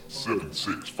7,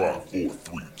 6, 5, 4, 3,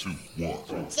 2, 1. You'll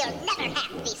never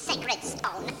have the sacred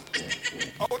stone.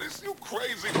 Oh, this you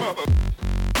crazy mother.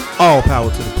 All power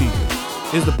to the people.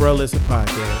 It's the Bruh Listen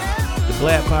Podcast. The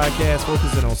Black Podcast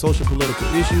focusing on social political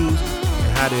issues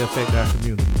and how they affect our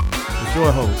community. With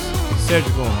your hosts,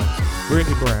 Cedric Owens,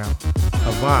 Brittany Brown,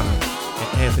 Havana,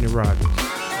 and Anthony Rogers.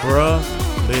 Bruh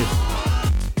Listen.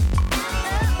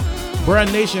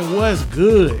 Bruh Nation was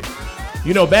good.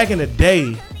 You know, back in the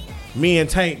day, me and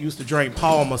Tank used to drink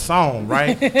Paul Masson,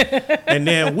 right? And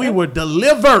then we were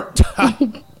delivered.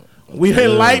 We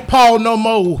didn't like Paul no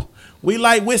more. We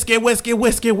like whiskey.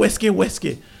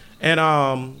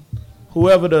 And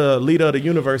whoever the leader of the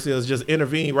universe is just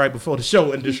intervened right before the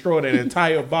show and destroyed an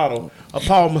entire bottle of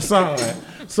Paul Masson.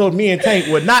 So me and Tank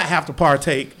would not have to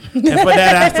partake. And for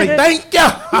that, I say thank you.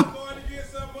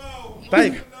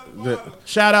 Thank you.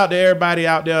 Shout out to everybody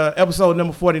out there. Episode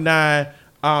number 49.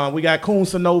 We got Coon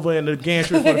Sonova in the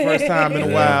gantry for the first time in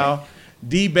a while.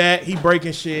 D-Bat, he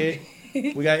breaking shit.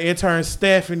 We got intern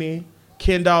Stephanie,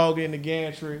 Ken Dog in the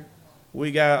gantry.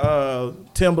 We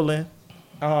got Timberland.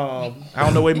 I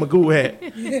don't know where Magoo at.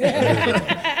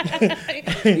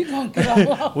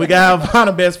 We got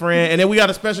Havana best friend. And then we got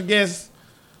a special guest,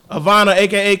 Havana,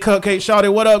 a.k.a. Cupcake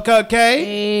Shawty. What up, Cupcake?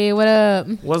 Hey, what up?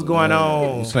 What's going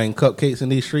on? You slaying cupcakes in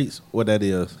these streets? What that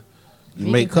is? You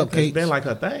make cupcakes? It's been like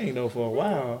a thing, though, for a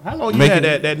while. How long you had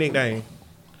that nickname?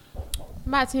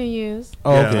 About 10 years.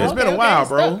 Oh, okay. Yeah, it's been a while,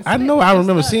 bro. I know. I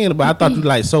remember seeing it, but I thought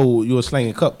you you were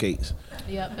slinging cupcakes.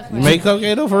 Yep. That's You make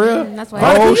cupcakes though, for real? That's why.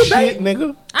 Oh shit,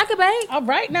 nigga! I could bake. All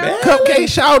right now. Cupcake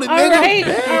shouted,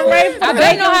 nigga. All right. I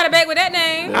bet know how to bake with that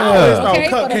name. I always thought Okay,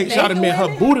 Cupcake for the Shawty meant her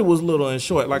women? booty was little and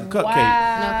short, like a cupcake.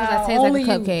 No, because I taste Only like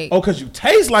a you. cupcake. Oh, because you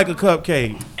taste like a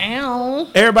cupcake. Ow.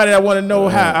 Everybody that want to know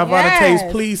how Ivana Yes.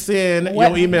 tastes, please send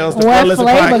What- your emails to what Bruh Listen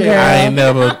flavor, Podcast. girl? I ain't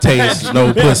never taste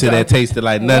no pussy that tasted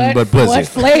like nothing but pussy. What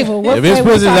flavor? What If it's flavor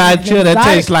pussy we out talking? here that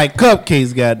Exotic? tastes like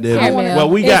cupcakes, goddamn. Caramel. Well,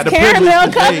 we got the It's privilege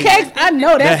caramel today cupcakes. I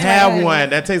know to that's have right. one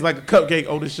that tastes like a cupcake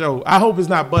on the show. I hope it's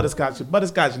not butterscotch.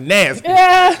 Butterscotch nasty.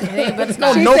 Yeah.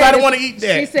 No, She nobody said want to eat She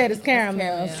that. said it's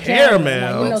caramel. It's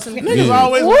Caramel. You know, some- Niggas Yeah.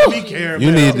 always want to be caramel.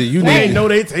 You need We ain't know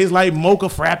they taste like mocha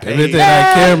frappe. If it taste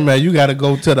like caramel, you gotta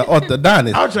go to the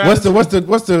orthodontist. I'm trying What's to-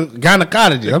 the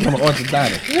gynecologist? I'm talking about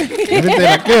orthodontist. If it taste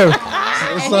like caramel,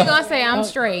 And he gonna say I'm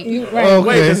straight. Right. okay.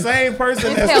 Wait, the same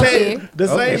person that's healthy. the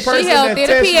same She person healthy. that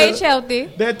The pH tests healthy.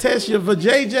 that tests you for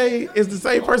JJ is the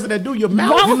same person that do your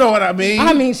mouth. You know what I mean?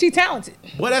 I mean, she talented.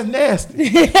 Boy, that's nasty.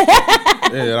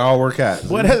 yeah, it all work out.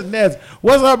 Boy, that's nasty.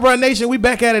 What's up, Bruh Nation? We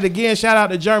back at it again. Shout out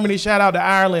to Germany. Shout out to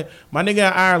Ireland. My nigga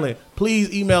in Ireland,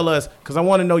 please email us because I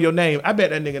want to know your name. I bet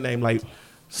that nigga name like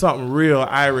something real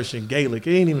Irish and Gaelic.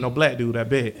 It ain't even no black dude, I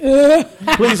bet.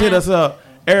 Please hit us up.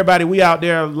 Everybody, we out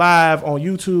there live on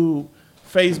YouTube,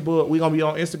 Facebook. We going to be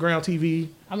on Instagram TV.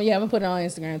 I mean, yeah, I'm gonna put it on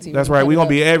Instagram TV. That's right. We're going to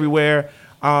be everywhere.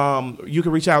 You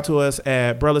can reach out to us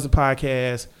at Bruh Listen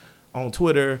Podcast on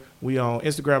Twitter. We on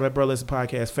Instagram at Bruh Listen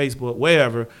Podcast, Facebook,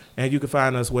 wherever. And you can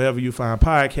find us wherever you find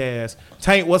podcasts.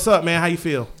 Tank, what's up, man? How you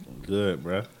feel? Good,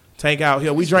 bro. Tank out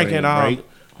here. We drinking great.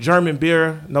 German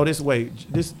beer. No, this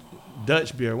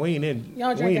Dutch beer. We ain't in Y'all we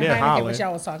ain't drinking in Heineken, Holland. but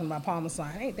y'all was talking about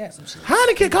Parmesan. Ain't that some shit?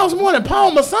 Heineken costs more than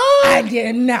Paul Masson. I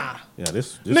get nah. Yeah,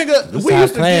 this Nigga, this we our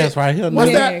used to class get, right here. What's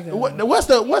nigga. that? What's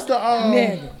the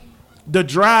Nigga. the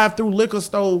drive-through liquor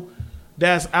store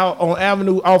that's out on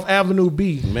Avenue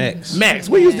B? Max.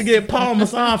 We used to get Paul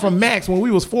Masson from Max when we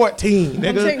was 14,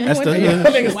 nigga. That's the Y'all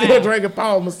niggas still drinking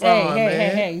Paul Masson,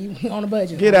 man. Hey, you on a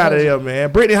budget. Get out of there,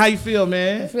 man. Brittany, how you feel,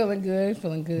 man? Feeling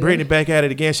good. Brittany back at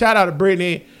it again. Shout out to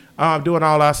Brittany, doing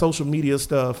all our social media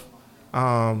stuff.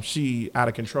 She out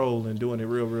of control and doing it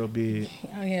real big.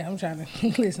 Oh yeah, I'm trying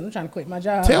to quit my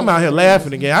job. Tim out here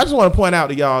laughing again. I just want to point out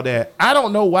to y'all that I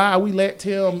don't know why we let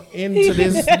Tim into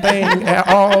this thing at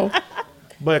all.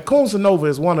 But Coon Sonova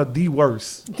is one of the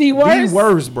worst. The worst? The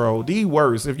worst, bro. The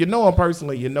worst. If you know him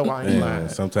personally, you know I ain't lying.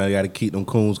 Sometimes you got to keep them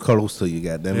coons close to you,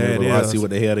 goddamn Yeah, it. it I is. see what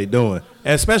the hell they doing.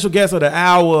 And special guest of the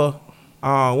hour,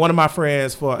 one of my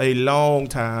friends for a long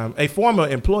time, a former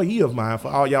employee of mine, for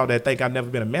all y'all that think I've never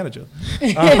been a manager.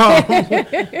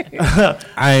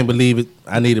 I ain't believe it.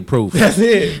 I needed proof. That's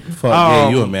it. Fuck yeah,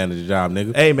 you a manager job,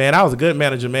 nigga. Hey, man, I was a good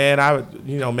manager, man. I,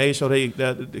 made sure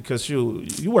because you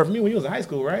worked for me when you was in high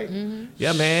school, right? Mm-hmm.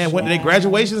 Yeah, man. Went to their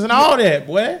graduations and all that,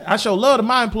 boy. I show love to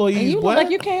my employees, And you boy. look like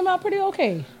you came out pretty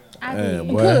okay. Man,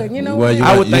 You good, you know Boy, what? you,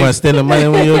 I would you think- wasn't stealing money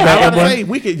when you was I back was there,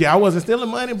 boy? say, I wasn't stealing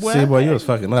money, boy. See, boy, you was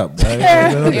fucking up, boy. What the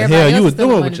Everybody hell you else was stealing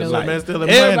doing money, with your though. life? Man stealing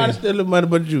Everybody money. stealing money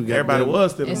but you. Everybody goddamn.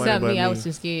 was stealing Except money, but me, I was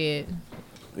too scared.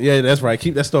 Yeah, that's right.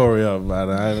 Keep that story up, man.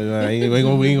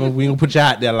 We ain't gonna put you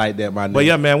out there like that, my nigga. But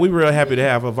yeah, man, we real happy to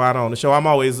have Ivana on the show. I'm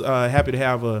always happy to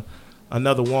have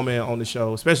another woman on the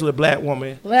show, especially a black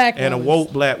woman and a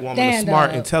woke black woman, a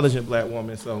smart, intelligent black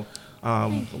woman. So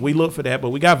we look for that, but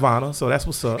we got Vanna, so that's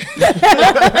what's up.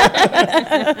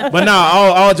 But no,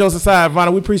 all jokes aside,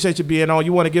 Vanna, we appreciate you being on.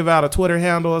 You want to give out a Twitter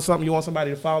handle or something? You want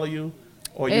somebody to follow you?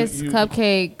 Or It's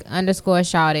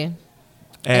cupcake_shawty.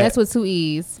 And that's with 2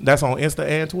 E's. That's on Insta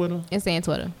and Twitter? Insta and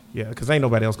Twitter. Yeah, because ain't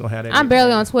nobody else going to have that. I'm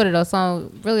barely on Twitter, though, so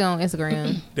I'm really on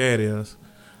Instagram. There it is.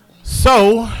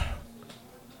 So,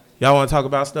 y'all want to talk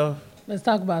about stuff? Let's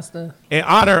talk about stuff. In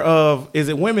honor of, is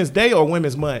it Women's Day or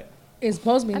Women's Month? It's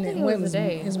supposed to be Women's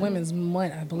Day. It's Women's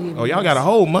Month, I believe. Oh, y'all got a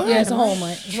whole month? Yeah, it's a whole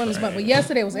month. It's Women's Month. But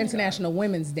yesterday was International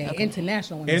Women's Day.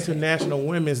 International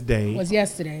Women's Day was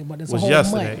yesterday, but it's was a whole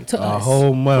yesterday. month to a us.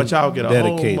 whole month. But y'all get a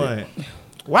dedicated. whole month.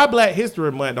 Why Black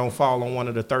History Month don't fall on one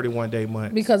of the 31-day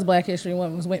months? Because Black History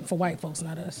Month was went for white folks,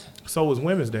 not us. So was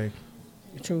Women's Day.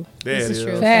 True. There This it is is.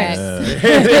 true. Facts.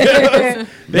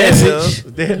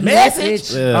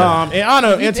 Message. In honor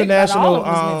of You think about International. all of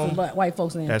us meant for white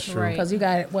folks in. That's true. Right. Because you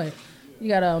got what? You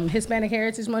got Hispanic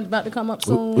Heritage Month about to come up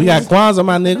soon. We got Kwanzaa,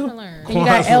 my nigga. And you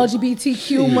got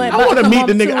LGBTQ Month. I about want to come meet up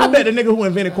the nigga. soon. I bet the nigga who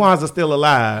invented Kwanzaa still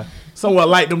alive. Someone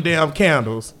light them damn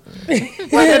candles. What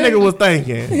that nigga was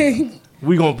thinking?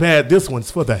 We gonna pass this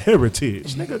one's for the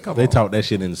heritage. Nigga, come They on. taught that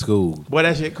shit in school. Boy,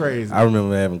 that shit crazy. I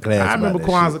remember having class. I remember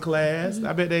about Kwanzaa class.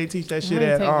 I bet they teach that shit I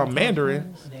at didn't take no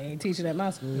Mandarin. They ain't teaching at my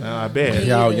school. I bet.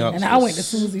 Y'all young. And I went to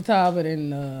Susie Talbot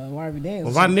and Marvin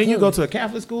Daniels. Well, my nigga, you go to a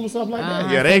Catholic school or something like that?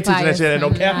 Yeah, they ain't St. teaching that shit at no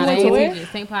Pius. Catholic Nah, school. they ain't teaching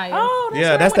St. Pius. Oh, that's Yeah,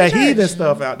 right, that's I went that to heathen church.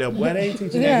 stuff out there. Boy, they ain't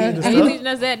teaching Yeah, that heathen He stuff. teaching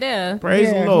us that there. Praise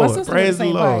Yeah, the my Lord. sister Praise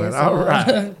went the to St. Lord. Pius, All so-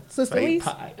 right. Sister St.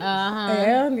 Lise.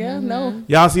 Pius. Yeah, no.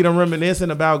 Y'all see them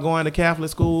reminiscing about going to Catholic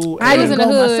school I and didn't in the go.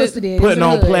 My hood. sister did. putting It was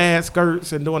on in the hood. plaid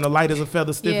skirts and doing the light as a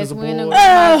feather, stiff Yes, as a wearing board.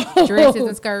 the dresses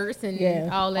and skirts and Yeah.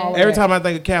 all that. All Every that. time I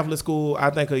think of Catholic school, I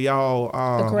think of y'all.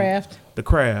 The Craft. The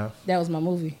Craft. That was my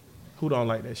movie. Who don't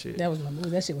like that shit? That was my movie.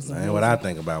 That shit was That amazing. ain't what I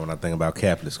think about when I think about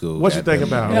Catholic school. What you think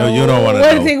Goddamn. about? You don't want to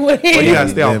What know. is it with Well, you him? gotta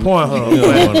stay on Damn it. Pornhub. You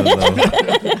don't want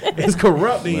to know. It's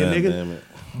corrupting you, Man, nigga. damn it.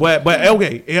 But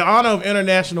okay, in honor of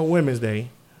International Women's Day,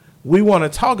 we want to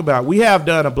talk about. We have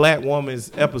done a Black Woman's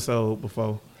episode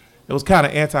before. It was kind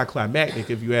of anticlimactic,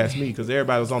 if you ask me, because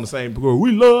everybody was on the same.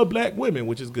 We love Black women,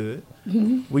 which is good.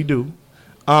 We do.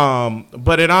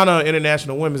 But in honor of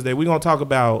International Women's Day, we're gonna talk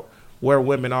about where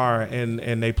women are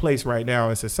and their place right now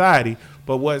in society.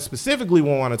 But what specifically we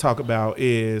want to talk about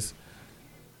is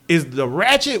the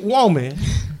ratchet woman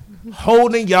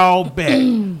holding y'all back.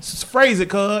 Phrase it,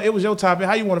 cuz. It was your topic.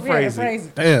 How you want to phrase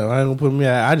it? Damn, I ain't gonna put me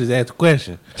out. I just asked a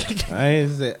question. I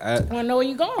ain't say I want to know where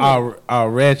you going. our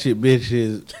ratchet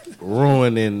bitches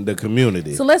ruining the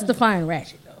community. So let's define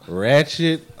ratchet, though.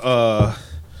 Ratchet,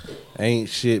 ain't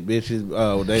shit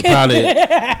bitches. They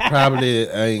probably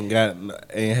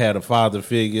ain't had a father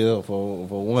figure for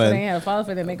So one. they ain't had a father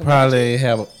for that make them Probably ain't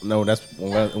have no. That's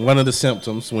one of the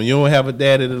symptoms. When you don't have a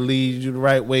daddy to lead you the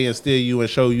right way and steer you and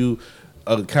show you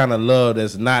a kind of love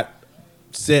that's not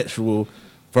sexual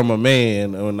from a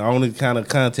man, and the only kind of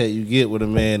contact you get with a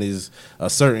man is a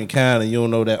certain kind, and you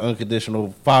don't know that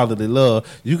unconditional fatherly love,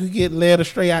 you could get led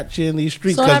astray out here in these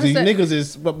streets So because how does these that- niggas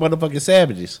is motherfucking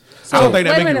savages. I don't think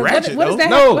that Wait a make you minute, ratchet, what does though. that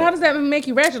No. how does that make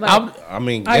you ratchet? Like, I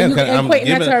mean, Are you 'cause equating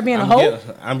that to her being a hoe?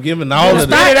 I'm giving all of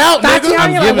Spit it out, I'm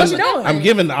Tatiana, like, what you giving, doing? I'm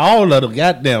giving all of the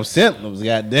goddamn symptoms.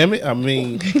 Goddamn it! I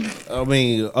mean,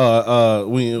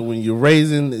 when you're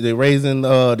raising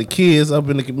the kids up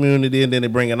in the community, and then they're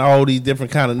bringing all these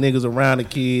different kind of niggas around the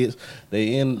kids.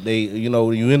 You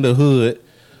in the hood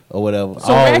or whatever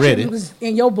so already. ratchet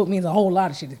in your book means a whole lot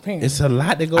of shit. Apparently. It's a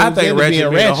lot that goes I think into ratchet being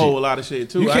means ratchet. a whole lot of shit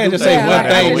too. You I can't do just think say a one lot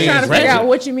of thing I'm that just means trying to ratchet. figure out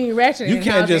what you mean ratchet. You and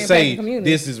can't how just it say impacts the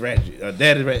community. this is ratchet.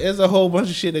 That is ratchet. There's a whole bunch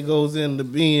of shit that goes into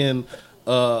being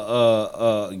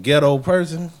a ghetto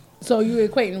person. So you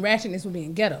equating ratchetness with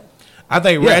being ghetto. I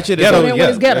think Yeah, ratchet is ghetto, So then what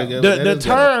is ghetto?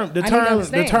 the term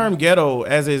understand. term ghetto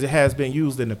as it has been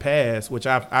used in the past, which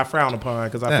I frown upon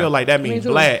because I Yeah. feel like that means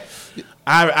too. black.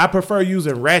 I prefer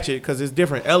using ratchet because it's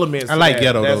different elements. I to like that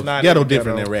ghetto that's though. not Ghetto in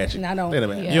different than ratchet. I don't. Wait a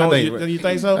minute. Yeah. You, don't, I you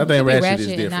think so? think Be ratchet, ratchet is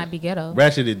and different. not be ghetto.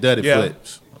 Ratchet is dirty Yeah.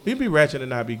 foot. You be ratchet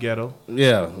and not be ghetto.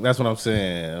 Yeah, that's what I'm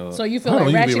saying. So you feel Hold like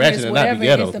on, you can be ratchet ratchet is and not be whatever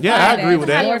ghetto. is defined Yeah, I agree as with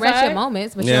that. Have your ratchet glorified?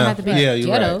 moments, but you Yeah. don't have to be Yeah, you're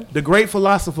ghetto. right. The great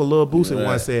philosopher Lil Boosie Right.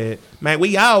 once said, "Man,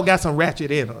 we all got some ratchet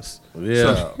in us."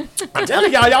 Yeah. I'm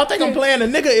telling y'all think I'm playing. The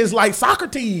nigga is like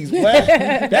Socrates. Boy.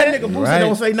 That nigga Boosie Right.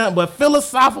 don't say nothing but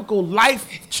philosophical, life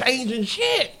changing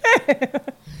shit.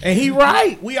 And he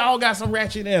right. We all got some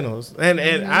ratchet in us. And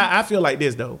I feel like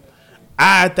this though.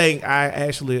 I think I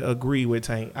actually agree with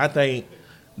Tank. I think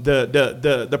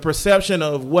the perception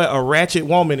of what a ratchet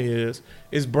woman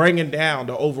is bringing down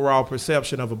the overall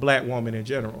perception of a black woman in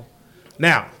general.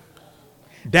 Now,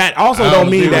 that also don't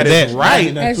mean that it's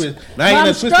right. I'm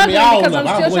struggling because I'm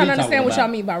still trying to understand what y'all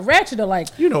mean by ratchet. Or like,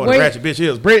 you know what a ratchet bitch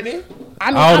is, Brittany.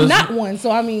 I mean, I'm not one,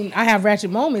 so I mean, I have ratchet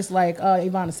moments, like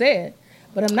Ivana said,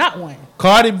 but I'm not one.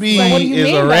 Cardi B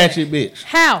is a ratchet bitch.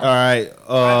 How? All right.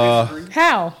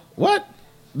 How? What?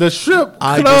 The strip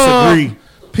I club, disagree.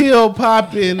 pill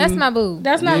popping. That's my boo.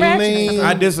 That's not ratchet.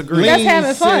 I disagree. That's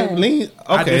having fun. Okay.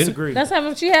 I disagree. That's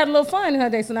having. She had a little fun in her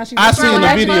day, so now she's. I seen the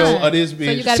That's video fine. of this So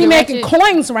bitch. you gotta She be making ratchet.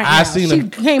 coins right now. She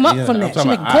came up from that. She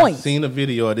making coins. I seen a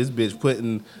video of this bitch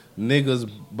putting niggas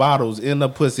bottles in the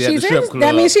pussy at She's the strip in- club.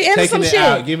 that means she into taking some it shit.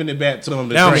 out, giving it back to them.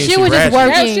 To That drink. means She was just ratchet.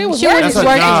 working. Yeah, She was working. just That's her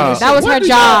working. job. That was What her do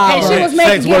y'all job. And she Right. was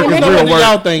making Sex workers getting real What do work.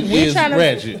 y'all think We is trying to-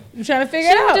 ratchet? You trying to figure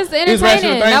She it was out? just Is ratchet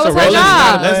entertaining. a thing? That was So her ratchet is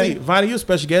not job. Let's see. Vonna, you a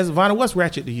special guest. Vonna, what's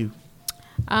ratchet to you?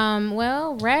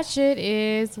 Well, ratchet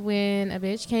is when a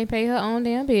bitch can't pay her own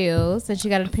damn bills and she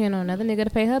got to depend on another nigga to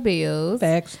pay her bills.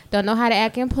 Facts. Don't know how to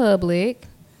act in public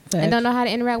Facts. and don't know how to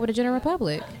interact with the general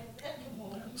public.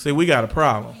 See, we got a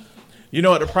problem. You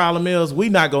know what the problem is? We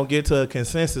not going to get to a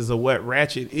consensus of what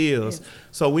ratchet is.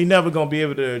 So we never going to be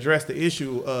able to address the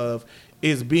issue of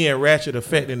is being ratchet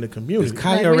affecting the community. Is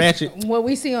Kaya ratchet? What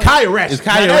we see on Kaya ratchet. Is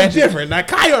Kaya Now, that's ratchet? different. Now,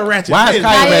 Kaya ratchet. Why is is-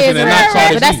 Kaya Kaya ratchet is and not ratchet,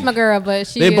 Cardi but that's B? my girl. But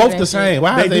she They is both the ratchet. same.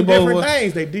 Why They is they do both?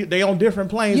 different things. They on different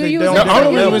planes. You They use on the- No, I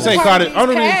don't different even levels. say Cardi- I don't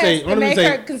even Cardi's say- cast I don't to even make say-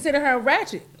 her consider her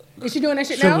ratchet. Is she doing that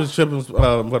shit now? Strippers,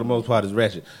 for the most part, is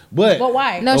ratchet. But But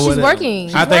why? No, Or she's whatever. working.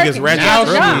 I think it's working.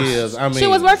 ratchet. now Yeah. she is. I mean, She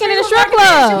was working in a was strip working.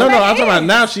 club. No, I'm Like talking about is.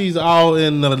 now she's all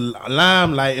in the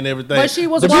limelight and everything. But she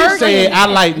was the bitch working. said, "I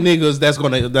like niggas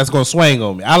that's gonna swing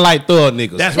on me. I like thug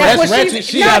niggas." That's That's what ratchet. she's,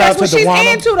 She no, got that's out what to she's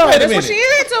Dewana. into though. Wait a That's what minute. she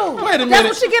into. Wait a minute. That's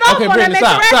what she get off Okay, on. That Brittany, makes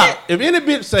her stop. ratchet.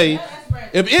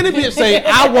 If any bitch say,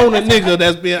 I want a nigga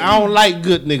that's been, I don't like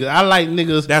good niggas. I like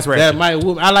niggas That's ratchet. that might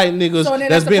whoop. I like niggas So then that's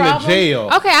that's the been in problem? jail.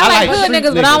 Okay, I like good street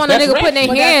niggas, but I don't want a That's nigga putting their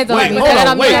ratchet. hands on Wait, me. hold So that on.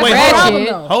 don't Wait, mean wait, that's hold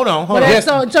ratchet. on. Hold on. But Yes.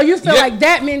 so you feel Yeah. like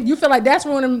that mean you feel like that's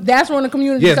ruining the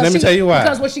community. Yes, because let me tell you why.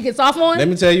 Because what she gets off on. Let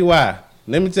me tell you why.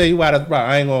 That's the problem.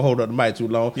 I ain't gonna hold up the mic too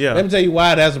long. Yeah. Let me tell you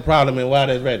why that's a problem and why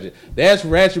that's ratchet. That's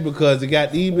ratchet because they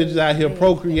got these bitches out here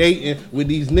procreating with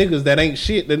these niggas that ain't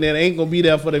shit and then ain't gonna be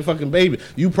there for their fucking baby.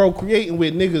 You procreating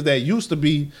with niggas that used to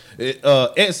be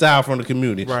exiled from the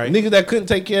community. Right. Niggas that couldn't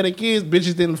take care of their kids,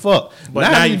 bitches didn't fuck.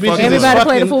 But now you these fucking- bitches is Everybody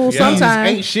play the fucking fool these sometime.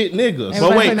 ain't shit niggas.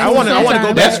 But wait, I wanna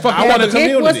go That's back. fucking the It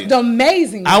community. was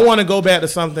amazing. I want to go back to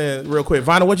something real quick.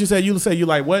 Vonna, what you said? You said you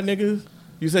like what niggas?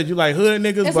 You said you like hood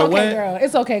niggas, It's but okay, what? girl.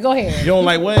 It's okay. Go ahead. You don't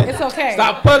like what? It's okay.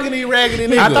 Stop fucking these raggedy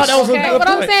niggas. I thought that was Okay. a good What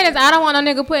I'm point. saying is, I don't want a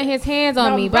nigga putting his hands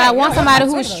on No, me, but right, I want yeah, somebody I'm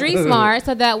who's saying street smart,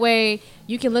 so that way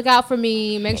you can look out for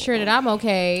me, make sure that I'm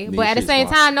okay, but at the shit same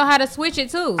smart. time know how to switch it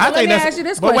too. I Let think me that's. ask you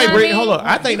this but wait, question. Brittany, I mean, hold on.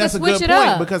 I you think that's a can good switch it point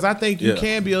up. because I think you Yeah.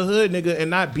 can be a hood nigga and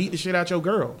not beat the shit out your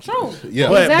girl. True.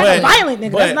 Yeah. Exactly. Violent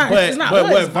nigga. That's not- it's not But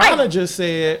hood, what it's Vanna violent. just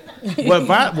said,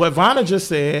 what Vanna just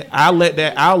said, I'll let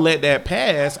that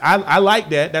pass. I like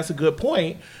that. That's a good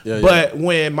point. Yeah, yeah. But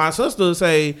when my sister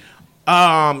say,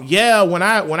 when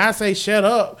I say shut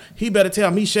up, he better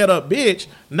tell me shut up, bitch.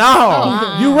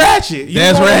 No, you ratchet. You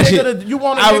That's want a ratchet. nigga to- You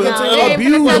want a I nigga was- to you ain't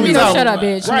abuse finna tell me you. to shut up,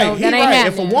 bitch. Right, No, he that ain't right.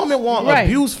 If a happening. woman want Right.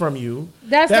 abuse from you,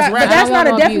 That's that's not. But ratchet. that's not a I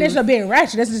don't want definition abuse. of being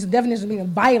ratchet. That's just a definition of being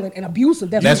violent and abusive.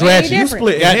 That's way ratchet. You different.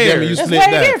 split God damn it, hairs. you That's split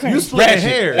way that. different. You split Ratchet.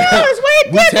 hair. No, it's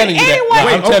way We different. telling you that.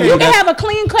 Anyway, I'm telling you you can that. have a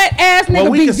clean cut ass nigga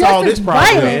Well, we be can just solve as this problem,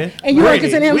 violent, man. and you don't Brittany,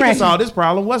 consider him we can ratchet. solve this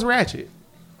problem. What's ratchet?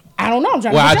 I don't know. I'm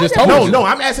trying Well, to I figure just out told that. you. No,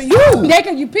 I'm asking you. They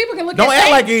can. People can look. Don't at act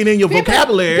Tank. like it ain't in your People-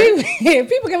 vocabulary.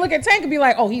 People can look at Tank and be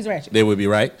like, "Oh, he's ratchet." They would be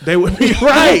right. They would be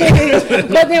right.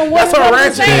 But then what That's all I'm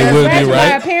ratchet. saying They is would be ratchet by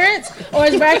right. appearance or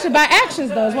is ratchet by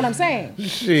actions, though, is what I'm saying.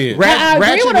 Shit. Ra- Now, I agree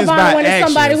ratchet with is by Ivana when it's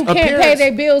somebody who actions. can't pay Appearance-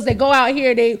 their bills. They go out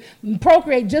here, they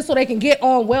procreate just so they can get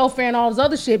on welfare and all this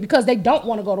other shit because they don't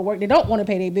want to go to work. They don't want to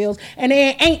pay their bills. And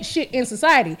they ain't shit in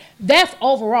society. That's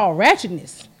overall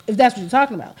ratchetness, if that's what you're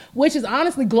talking about, which is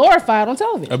honestly glorified on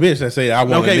television. A bitch that say I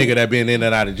want Okay. a nigga that been in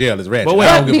and out of jail is ratchet. But wait,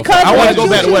 I don't give a Because fuck. I wanna what go you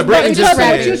back to choose- what Brittany just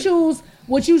because said.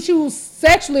 what you choose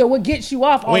sexually or what gets you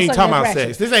off. all We ain't of a sudden talking that's about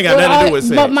ratchet. sex. This ain't got nothing to do with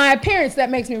sex. But my appearance, that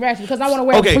makes me ratchet because I want to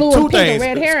wear Okay, blue two and pink things. and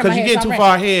red hair in my Because you head. get so too I'm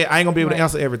far ratchet. ahead, I ain't gonna be able to Right.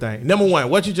 answer everything. Number one,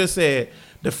 what you just said,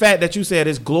 the fact that you said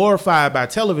it's glorified by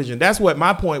television. That's what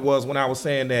my point was when I was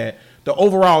saying that the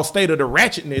overall state of the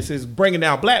ratchetness is bringing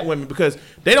down black women because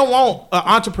they don't want an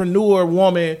entrepreneur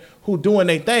woman who doing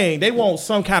their thing. They want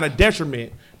some kind of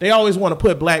detriment they always want to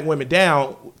put black women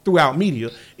down throughout media.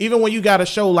 Even when you got a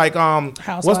show like what's the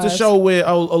Housewives. show with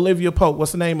Olivia Pope?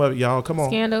 What's the name of it, y'all? Come on.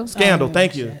 Scandal? Scandal. Oh,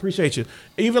 Thank you. Appreciate you.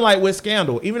 Even like with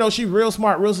Scandal, even though she real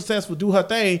smart, real successful, do her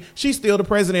thing, she's still the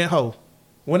president hoe.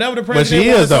 Whenever the president she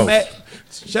wants is, to though.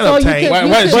 Shut up, you Tank. could- Why- you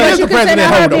why- could- she but is you the could say president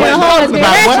that her hoe, though. being a hoe is Talking being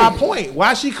about ratchet. what's my point?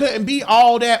 Why she couldn't be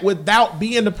all that without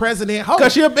being the president hoe?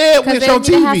 Because she a bad 'Cause witch they on need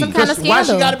to have TV. some kind of Why she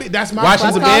scandal. got to be? That's my Why point. she's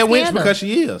a That's bad called witch? scandal. Because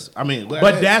she is. I mean,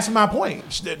 But that's my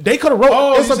point. They could have wrote.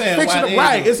 Oh, it's you a saying why fictional, they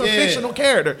right? do- It's a yeah. fictional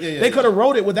character. Yeah, they yeah. could have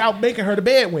wrote it without making her the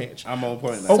bad wench. I'm on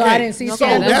point now. Okay, So I didn't see so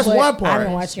Scandal, that's but one part. I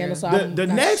didn't watch Scandal, so I'm The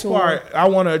not next sure. part I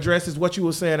want to address is what you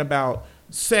were saying about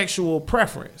sexual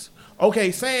preference.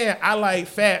 Okay, saying I like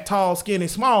fat, tall, skinny,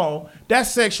 small, that's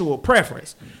sexual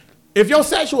preference. If your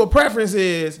sexual preference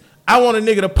is I want a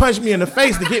nigga to punch me in the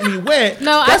face to get me wet,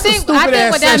 No, I that's think- a stupid I think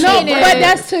ass what that sexual mean is- preference. But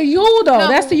that's to you though. No.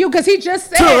 That's to you because he just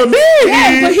said To me?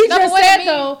 Yeah, but he No, just but what said it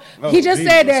though. mean- He just Oh,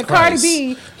 said Jesus that Cardi Christ.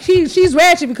 B, she's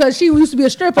ratchet because she used to be a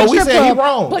stripper. Oh, at we strip said he club,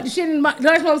 wrong. But she didn't.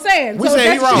 That's what I'm saying. We So said he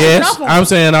that's what wrong. she Yes, off on. I'm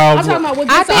saying I'm talking about what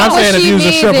I you think I'm said. what saying if she you was a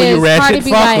means stripper, you is ratchet, Cardi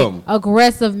B fuck like 'em.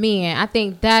 aggressive men. I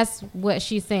think that's what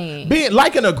she's saying. Being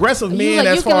like an aggressive man like-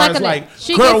 as you can far like as an- like,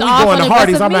 she girl, gets we off going to on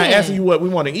Hardee's. I'm aggressive not men. asking you what we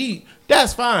want to eat.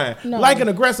 That's fine. No. Like an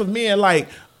aggressive man, like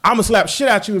I'm gonna slap shit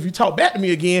out you if you talk back to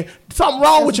me again. Something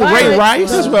wrong with That's your Ray violent. Rice?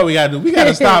 This is what we gotta do. We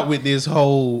gotta stop with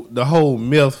the whole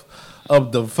myth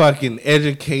of the fucking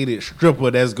educated stripper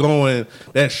that's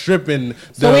stripping.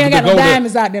 So we ain't got to no go to-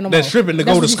 diamonds out there no more. That's stripping to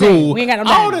That's go to what you saying. school. We ain't got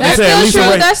no All diamonds. that- That's still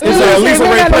true. That's It's still a true. Lisa We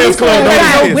Ray ain't got no Players Club. Lisa Ray.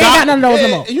 Don't We ain't exist. got none of those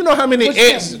no more. You know how many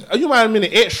you know how many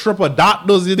ex stripper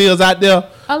doctors it is out there?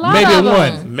 A lot Maybe of 'em.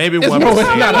 one. Maybe It's 1%. more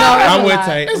than that. I'm with lot.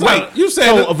 Tank. It's Wait, like- you said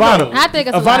so that- Ivana. I think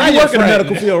it's a Ivana, lot. you work in the Right.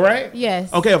 medical field, right? Yes.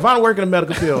 Okay, Ivana work in the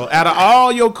medical field. Out of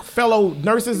all your fellow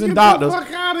nurses and doctors, fuck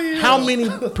outta here. how many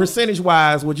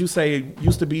percentage-wise would you say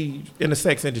used to be in the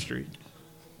sex industry?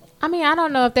 I mean, I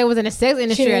don't know if they was in the sex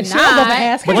industry or She don't go for not.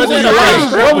 ass. But What you was said it? like What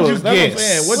strippers. would you That's what I'm guess?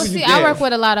 saying. What Well, did you see, guess? I work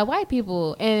with a lot of white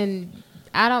people, and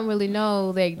I don't really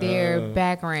know like their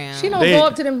background. She don't They- go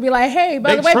up to them and be like, "Hey, by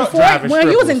they the way, truck before driving when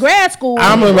you was in strippers. grad school,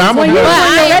 I'm a- when you was But in your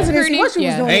I ain't residency, pretty- what you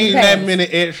was yeah. doing? Ain't in that class? many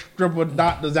ex stripper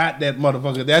doctors out that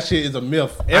motherfucker. That shit is a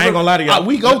myth. I ain't gonna lie to y'all.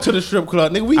 We go to the strip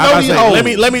club, nigga. We I know about to these say, hoes.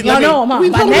 let me. Y'all know them, huh? We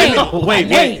By know name. them. By Wait.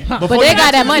 name. But Before they you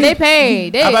got that answer money. me- They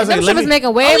paid. They, I'm about to say, them let strippers me-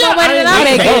 making way Oh, yeah, more money than I I'm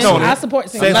ain't making. hating on it. I support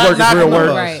Sex Sam. Not work is knocking real the work.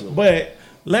 hustle. Right. But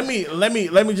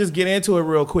let me just get into it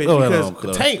real quick Go ahead because on,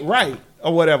 Club. Tank right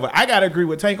or whatever. I gotta agree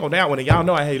with Tank on that one, and y'all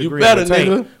know I hate You agreeing better, with Tank.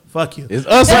 nigga. Fuck you. It's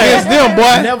us against them,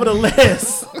 boy.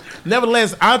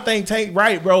 Nevertheless, I think Tank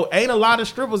right, bro. Ain't a lot of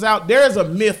strippers out. There's a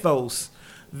mythos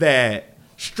that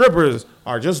strippers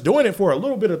are just doing it for a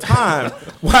little bit of time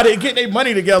while they get their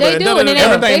money together. They and do, and then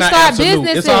Everything they not start absolute.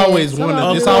 businesses. It's always one.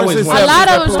 Of It's course, always it's one. A lot of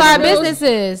them Separate start programs.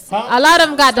 businesses. A lot of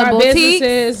them got the Our boutiques,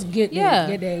 businesses get Yeah.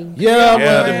 get they Yeah, Yeah,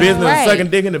 but the business Right. of sucking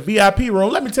dick in the VIP room.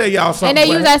 Let me tell y'all something. and they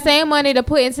boy. use that same money to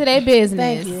put into their business.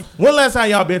 Thank you. When last time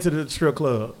y'all been to the strip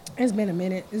club? It's been a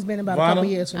minute. It's been about Vonna? a couple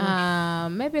years for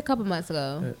me. Maybe a couple months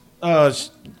ago.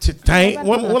 Tank.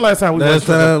 When last time we went? Last to the strip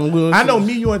club? time we went I to- know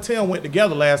me, you, and Tim went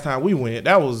together last time we went.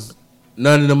 That was.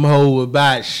 none of them hoes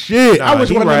about shit. Nah, I wish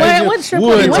he one of right. them What bitches strip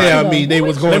would club you tell went me to? they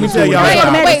was going Let me to tell y'all Wait,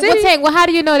 something. Magic Wait, City? well, Tank, well, how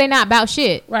do you know they're not about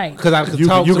shit? Right. because I could You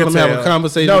talk can- to you them, can have tell. a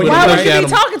conversation. No, with you them, Why right. would look you at be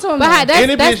them. talking to them? But though? that's,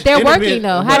 Any bitch- they're any working bitch-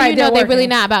 though. How do Right, you know they're they're really working.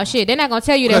 not about shit? They're not gonna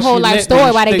tell you their Because whole she life let story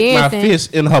me while they stick dancing. my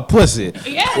fist in her pussy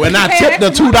when I pay tipped the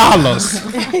extra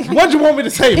 $2. What you want me to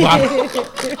say, Bob?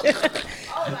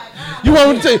 You want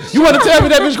me to tell me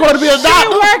that bitch going to be a She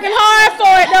doctor? working hard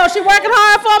for it though. She working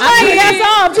hard for money. That's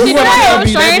all. You She wanna tell me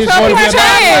said. that Strange bitch for going to be a her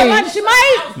doctor? change. She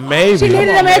might. Maybe. She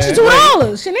needed them extra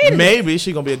 $2. She needed it. Maybe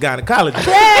she gonna be a gynecologist.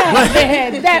 Yeah,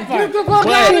 that part.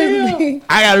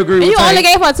 I gotta agree with And you only Tank.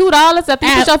 gave her $2 after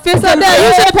you put your fist up there.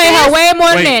 You should have paid her way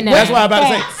more Wait, than that. that's what I'm about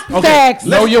to say. Okay, Facts.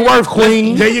 Know your worth,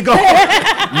 queen. there you go.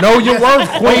 Know your worth,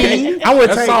 queen. I'm with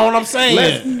That's Tank. all I'm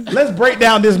saying. Let's break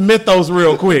down this mythos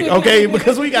real quick, okay?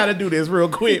 Because we got to do this real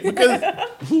quick. Because,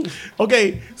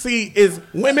 okay, see, it's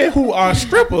women who are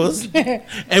strippers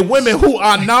and women who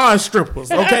are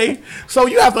non-strippers, okay? So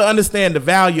you have to understand the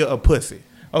value of pussy,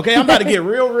 okay? I'm about to get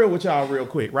real with y'all real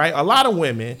quick, right? A lot of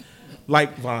women,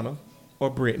 like Vanna or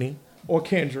Brittany or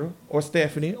Kendra or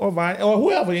Stephanie or Vine or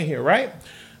whoever in here, right?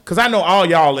 Because I know all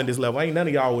y'all in this level. Ain't none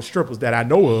of y'all with strippers that I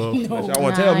know of. Unless y'all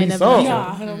want to Nah, tell I me never- something.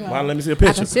 Nah, I don't know. Well, let me see a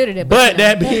picture. considered it, but but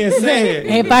that being said,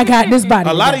 If I got this body.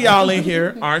 a lot of y'all in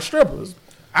here aren't strippers.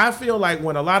 I feel like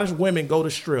when a lot of women go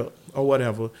to strip, or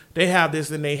whatever, they have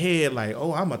this in their head like,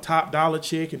 oh, I'm a top dollar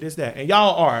chick and this, that. And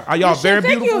y'all are y'all very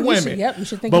beautiful women. You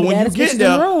should think but you when you baddest get bitch in the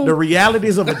there, room. the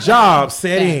realities of a job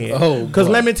set in. Oh, Because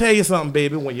boy. let me tell you something,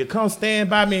 baby. When you come stand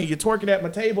by me and you're twerking at my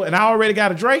table and I already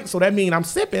got a drink, so that means I'm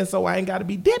sipping, so I ain't got to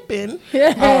be dipping.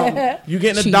 You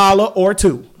getting Cheap. $1 or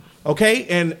 $2. Okay?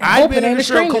 And I've hope been it in ain't the a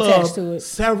strip string club attached to it.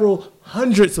 several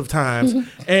hundreds of times,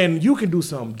 and you can do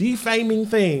some defaming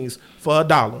things for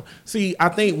 $1. See, I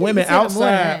think women say the more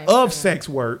outside than- of sex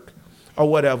work or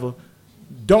whatever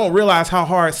don't realize how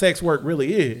hard sex work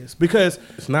really is, because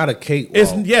It's not a cake.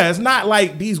 it's not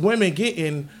like these women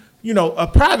getting, you know, a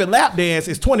private lap dance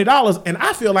is $20, and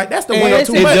I feel like that's the And way up it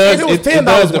too does- much. it If it was does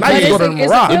 $10 when I used to go to the depend.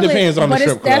 Mirage. It depends on the but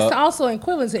strip that's club. also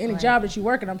equivalent to any job that you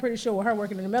work in. I'm pretty sure with her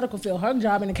working in the medical field, her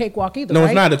job in a cakewalk either. No, right?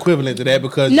 it's not equivalent to that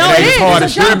because No, ain't it as is. hard It's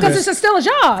as a job stripping. because it's still a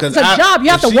job. 'Cause It's a I- job. You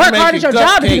have to if she work hard at your making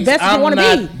job to be the cupcakes, best that you I'm want to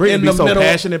not be. Brittany in be the so middle.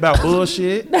 passionate about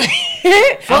bullshit.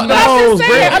 I'm the just hoes,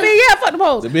 saying. Brittany. I mean, yeah, fuck the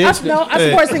hoes. The bitch- I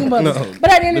support single mothers. No.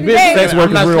 But at the end The of the bitch, day, sex work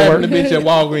I'm not is real slapping work. the bitch at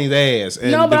Walgreens ass.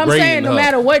 And no, but I'm degrading saying no her.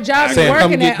 matter what job you're Saying, "Come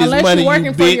working get at, this unless money, you're you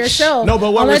working for bitch." yourself, No,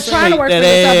 but what unless we're trying to saying, work for that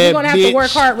yourself, you're ass gonna have to work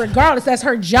bitch. hard regardless. That's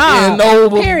her job. Bend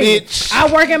over, period. bitch.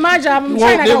 I work at my job. I'm You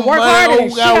trying. I want gotta them work hard at money, it.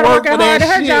 She gotta gotta work work for hard that at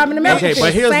her shit. job in the medical Okay, field.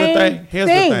 but here's the Same thing. Here's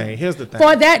the thing. Here's the thing.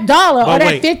 For that $1 or But that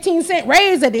wait. 15-cent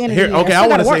raise at the end of the Here, year. okay, I still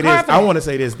want to gotta say work this. hard for I that. want to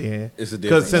say this then, It's a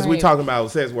because difference. since we're Right. talking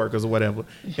about sex workers or whatever,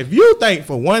 if you think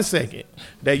for 1 second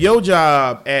that your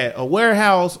job at a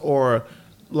warehouse or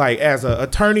like as an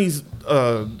attorney's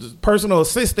personal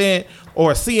assistant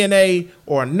or a CNA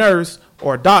or a nurse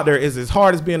or a doctor is as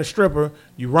hard as being a stripper,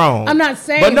 you wrong. I'm not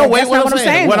saying But no, that. wait, That's what not I'm what I'm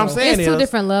saying. saying, What I'm though. saying It's is two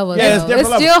different levels. Yeah, it's though. different It's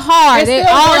levels. still hard. It's They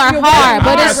still all work are your hard, way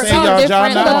but hard it's regardless. two Y'all different not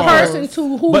From the hard. levels. person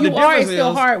to who But the you are is difference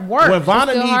still is, hard work. When Vanna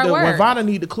still need hard to when work. Vanna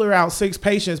need to clear out 6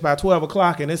 patients by 12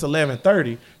 o'clock and it's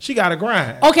 11:30, she got to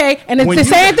grind. Okay, and it's When the you-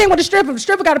 same thing with the stripper. The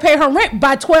stripper got to pay her rent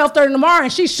by 12:30 tomorrow,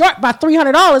 and she's short by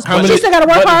 $300. How She many- still got to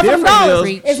work but the hard for them difference dollars.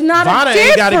 is, It's not Vanna a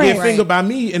ain't got to difference. get fingered by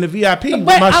me in the VIP with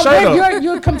But my shirt up.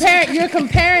 you're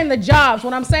comparing the jobs.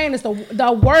 What I'm saying is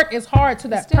the work is hard to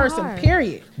that still person. hard.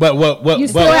 Period. But what? You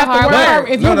still have to hard work work. hard.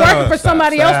 If No, you're no, working no, for stop,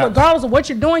 somebody stop. else, regardless of what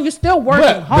you're doing, you're still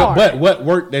working hard. But what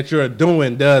work that you're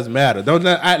doing does matter. Don't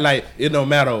act like it don't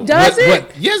matter. Does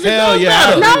it? Yes, it Hell does yeah,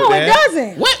 matter. I no, do it that.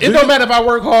 doesn't. What? It don't matter if I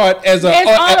work hard as a.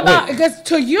 It's all about wait. because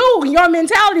to you, your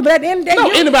mentality. But at the end of the day, No,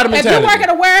 anybody if you mentality. work at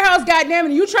a warehouse, goddamn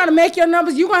it, you trying to make your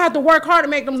numbers, you gonna have to work hard to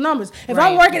make those numbers. If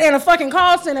I'm Right. working in a fucking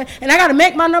call center and I gotta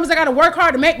make my numbers, I gotta work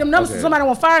hard to make them numbers. Okay. So somebody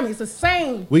won't fire me. It's the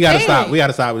same. We gotta thing. stop. We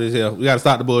gotta stop with this here. We gotta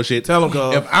stop the bullshit. Tell 'em,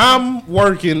 cuz. If I'm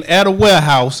working at a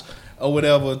warehouse or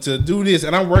whatever to do this,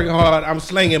 and I'm working hard, I'm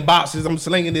slinging boxes, I'm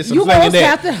slinging this, I'm You slinging gonna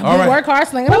that. have to All right. work hard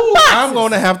slinging up Ooh, boxes. I'm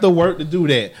gonna have to work to do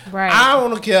that. Right. I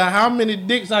don't care how many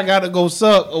dicks I gotta go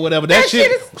suck or whatever. That, That shit,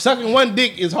 shit sucking one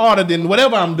dick is harder than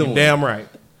whatever I'm doing. Damn right.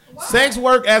 Sex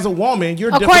work as a woman, you're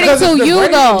According because it's to you,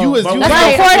 degrading though. You is- But you That's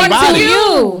right. according body. to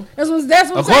you. That's what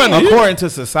I'm According saying. to you. according to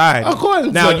society.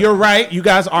 According now to- you're right. You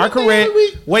guys are What the hell correct.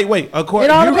 we- Wait. According,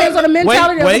 It all you- depends on the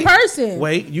mentality of the person.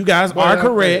 Wait, you guys Boy, are I'm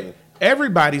correct. saying.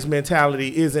 Everybody's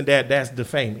mentality isn't that's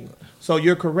defaming. So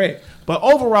you're correct. But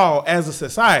overall, as a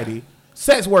society,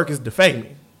 sex work is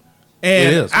defaming. And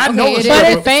It is. I Okay, know it a is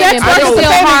stripper- defaming, Sex but work it's is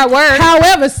still defaming. hard work.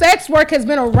 However, sex work has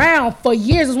been around for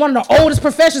years. It's one of the oldest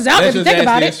professions out there. If you think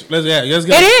about it. Let's get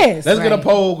It is. Let's get a Right.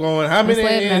 poll going. How many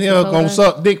Let's let in here Master gonna vote.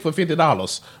 suck dick for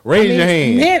 $50? Raise your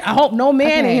hand. Men, I hope no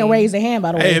man in here Okay. raise their hand.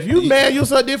 By the way, Hey, if you mad, you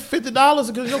suck dick for $50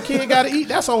 because your kid got to eat.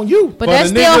 That's on you. But For that's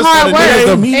the still niggas, hard for the work. niggas,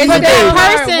 the It's meat still the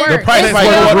hard person- work. The price It's right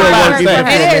still there hard is real work. work.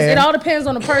 It man. is. It all depends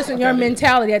on the person, your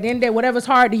mentality. At the end of the day, whatever's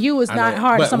hard to you is I not know,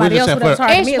 hard but to somebody we else. just Whatever's said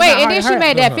hard to And me she, is wait, not and hard then to she her.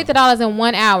 made that $50 in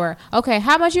 1 hour. Okay,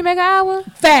 how much you make an hour?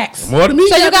 Facts. More than me.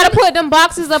 So you got to put them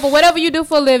boxes up or whatever you do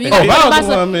for a living. You Oh, gotta if put I them was a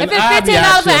boxes up. woman, If it's I'd be $15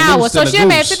 out an here hour, loose so than a she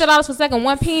made goose. $50 for sucking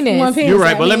one penis. One penis. You're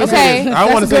right, but let me Okay. say this. I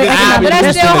want to say this. That's a good But that's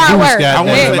Listen still to hard goose, work. goddamn. I want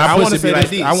to say, My I want pussy to say be like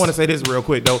this. this. I want to say this real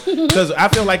quick though, because I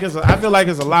feel like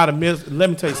it's a lot of Let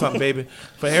me tell you something, baby.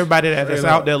 For everybody that's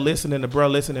out there listening,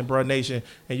 listening, Bruh Nation,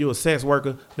 and you a sex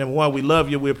worker. Number one, we love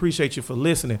you. We appreciate you for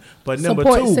listening. But number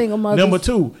Support single mothers.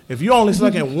 two, if you only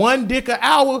sucking one dick an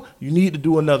hour, you need to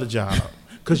do another job.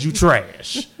 Cause you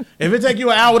trash. If it take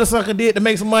you an hour to suck a dick to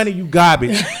make some money, you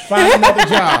garbage. Find another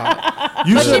job.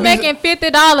 You But she should be- making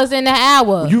 $50 in the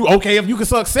hour. You okay? If you can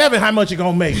suck 7, how much you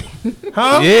gonna make?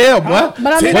 Huh? Yeah, boy.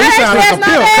 But I mean, Boy, you sound that's like a not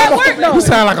pimp. bad Come on. work, though. You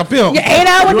sound like a pimp. Your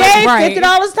 8-hour day, Right.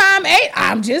 $50 time 8.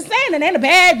 I'm just saying, it ain't a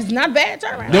bad. It's not a bad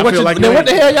turnaround. Then what, feel like then you what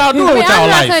the hell y'all doing I mean, with y'all I'm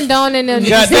not life? condoning them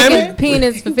God damn sucking it.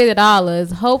 penis for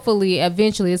 $50. Hopefully,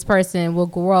 eventually, this person will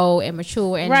grow and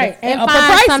mature and, Right. and And up the find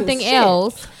prices, something shit.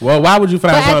 else. Well, why would you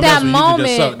find But at something that else when you could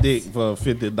just moment- suck dick for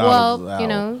 $50 an Well, hour? you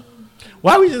know,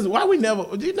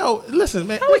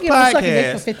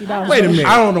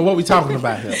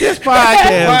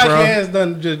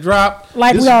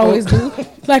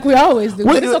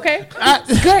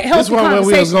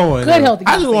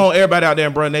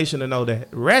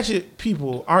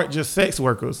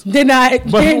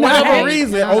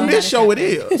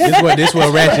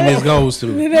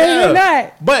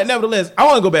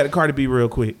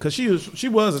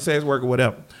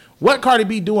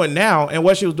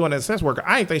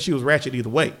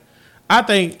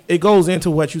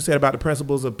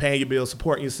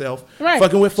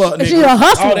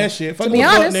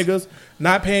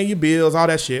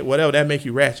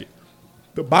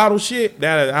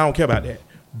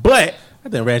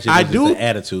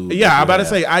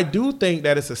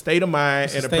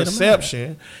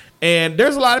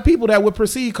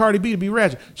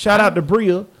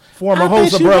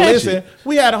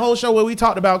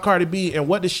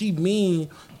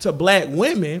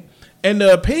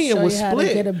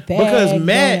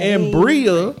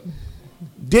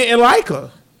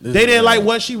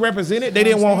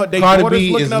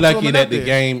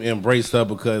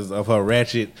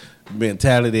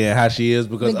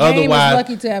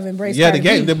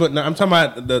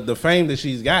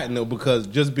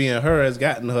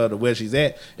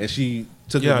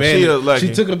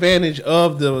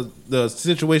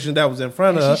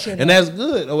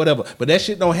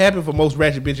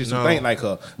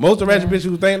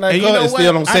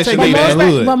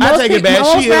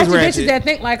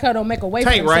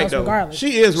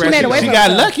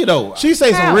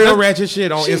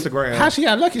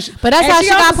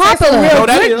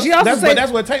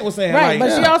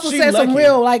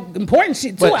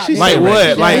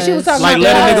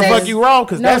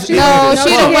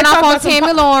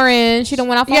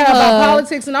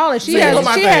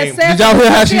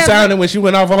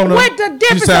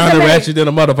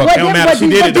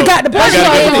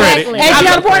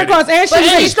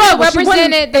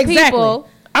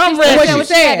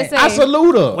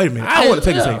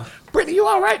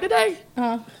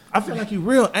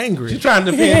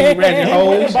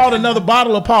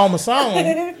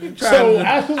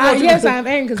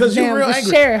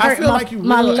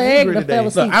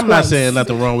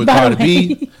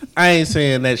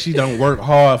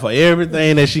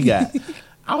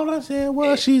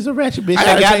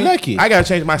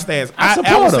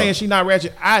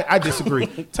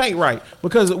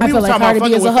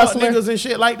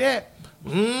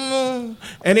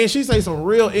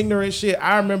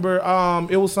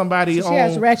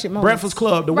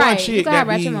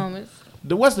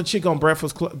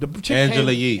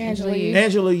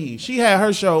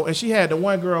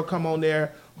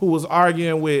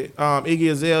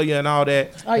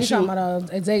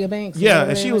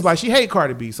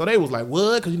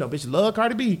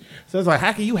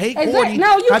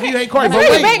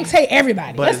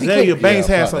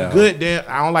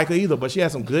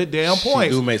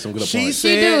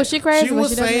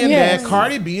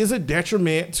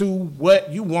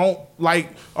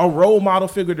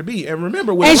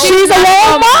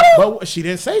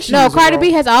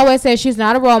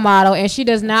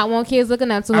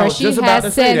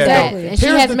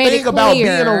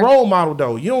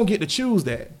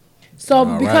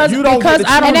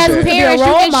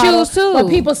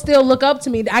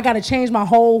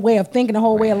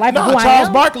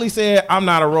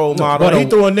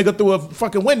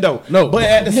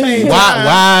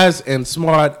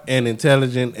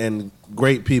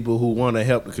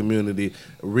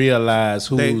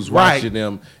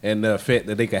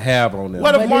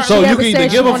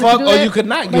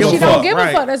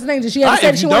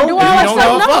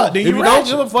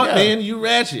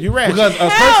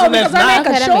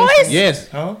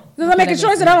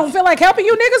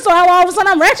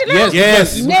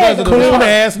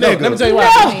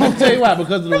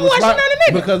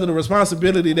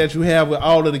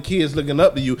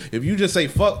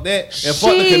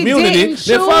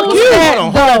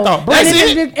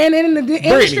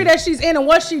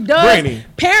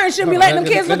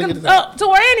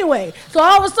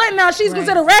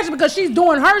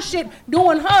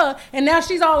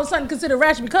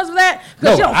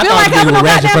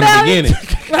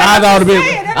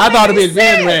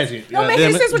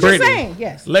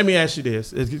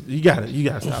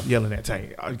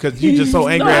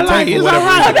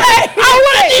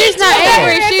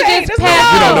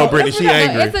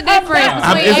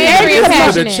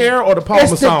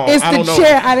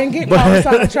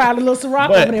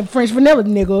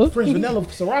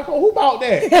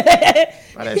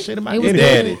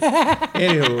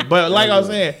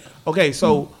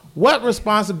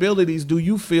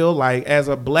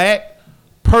 back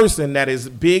person that is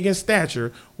big in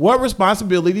stature, what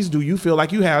responsibilities do you feel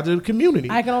like you have to the community?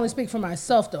 I can only speak for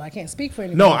myself, though. I can't speak for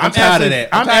anybody. No, I'm tired of asking, that.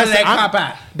 I'm tired of that cop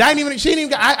out. That ain't even. She ain't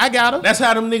even. I got her. That's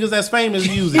how them niggas that's famous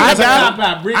use it. I That's a got cop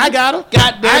out, her. Brittany. I got her.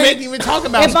 God damn I it. ain't even talking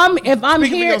about. If I'm Speak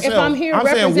for here, if yourself. I'm here I'm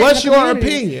saying, representing what's the your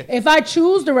community, opinion? if I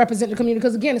choose to represent the community,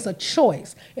 because again, it's a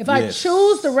choice. If I Yes.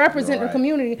 choose to represent You're the right.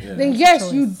 community, Yeah. then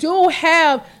yes,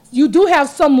 you do have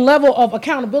some level of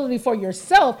accountability for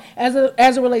yourself as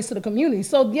it relates to the community.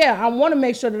 So yeah, I want to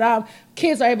make sure that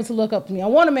kids are able to look up to me. I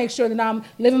want to make sure that I'm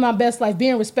living my best life,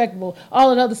 being respectable, all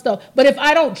of the other stuff. But if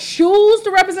I don't choose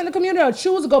to represent the community or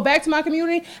choose to go back to my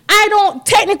community, I don't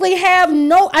technically I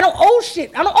don't owe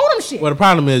shit. I don't owe them shit. Well, the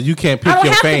problem is you can't I pick don't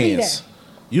your have to be fans.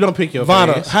 You don't pick your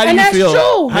Vanna, fans. how do And you that's feel?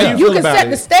 true. How you You feel can about set it?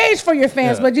 the stage for your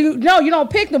fans, Yeah. but you don't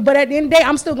pick them. But at the end of the day,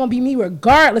 I'm still gonna be me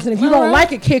regardless. And if you don't Alright.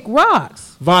 like it, kick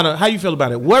rocks. Vanna, how you feel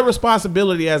about it? What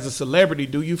responsibility as a celebrity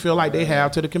do you feel like they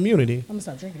have to the community? I'm gonna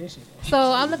stop drinking this shit. So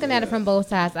I'm looking at it from both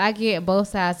sides. I get both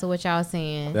sides of what y'all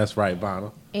saying, That's right,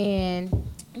 Vanna. and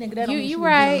Nigga, that don't mean you she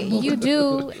right. was You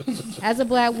do, as a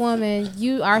black woman,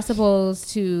 you are supposed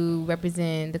to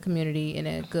represent the community in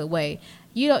a good way.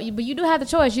 But you do have the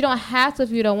choice. You don't have to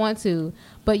if you don't want to,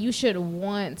 but you should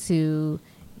want to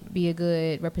be a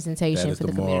good representation That is for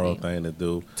the the moral community. thing to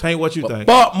do. Tank, what you think?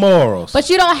 But morals. But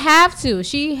you don't have to.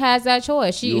 She has that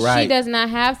choice. She You're right. does not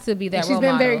have to be that She's role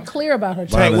been model. very clear about her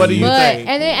Tank, choice. what do you But think?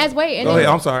 and then Go ahead,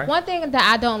 I'm sorry. One thing that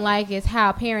I don't like is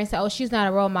how parents say, "Oh, she's not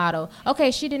a role model."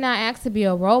 Okay, she did not ask to be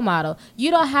a role model.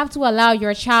 You don't have to allow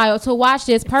your child to watch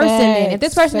this person. Then, if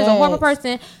this person is a horrible Facts.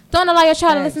 person, don't allow your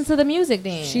child to Facts. listen to the music.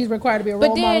 Then She's required to be a But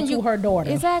role then model you- to her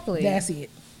daughter. Exactly. That's it.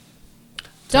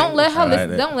 don't let her I like listen.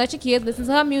 that. Don't let your kids listen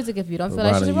to her music if you don't feel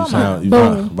like she's a Vanna, role you model. sound, you,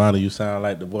 Boom. Vanna, you sound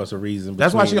like the voice of reason.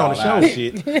 That's why she between on the all our show.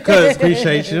 shit. Because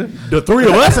Appreciate you. the three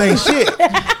of us ain't shit.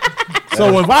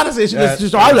 So when Vanna said she listens to the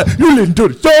show, I was like, "You listen to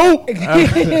the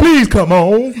show? Please come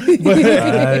on."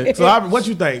 But, so what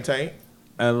you think, Tank?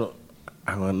 I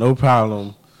have no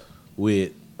problem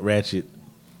with ratchet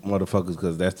motherfuckers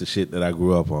because that's the shit that I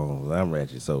grew up on. I'm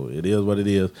ratchet, so it is what it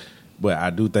is. But I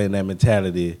do think that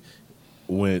mentality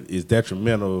is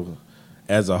detrimental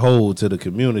as a whole to the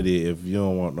community if you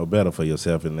don't want no better for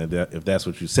yourself and if that's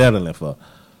what you're settling for.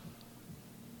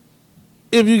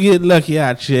 If you get lucky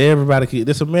out here, everybody can.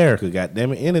 This America,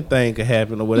 goddamn it, anything could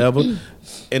happen or whatever.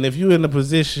 And if you're in a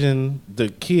position, the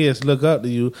kids look up to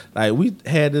you. Like we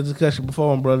had this discussion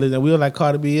before, brothers, and we were like,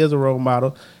 Cardi B is a role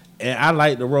model, and I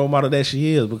like the role model that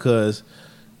she is because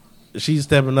she's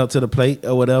stepping up to the plate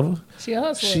or whatever. She a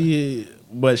hustler.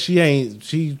 But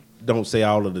she don't say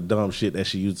all of the dumb shit that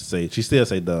she used to say. She still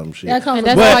say dumb shit. That comes And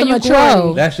with that's the why you maturity.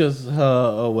 grow. That's just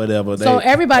her or whatever. So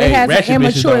everybody has ratchet an bitches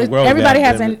immature. don't grow, Everybody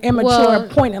has goddamn an it. immature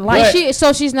point in life.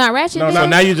 So she's not ratchet. No, then? So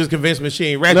now you just convinced me she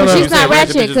ain't ratchet. No, no, You she's said not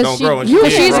ratchet bitches 'cause don't she- grow and you-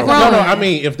 she she's grow. grown. No, I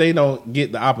mean if they don't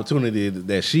get the opportunity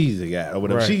that she's got or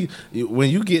whatever. Right.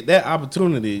 When you get that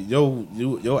opportunity,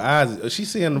 your eyes, she's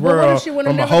seeing the But what if world she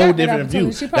wouldn't from a have whole never got that different view.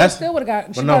 opportunity? She probably still would've got-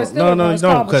 she But probably still no, would've you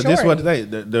gone don't, because this is what shorty.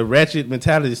 they the ratchet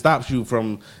mentality stops you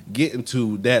from getting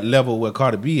to that level where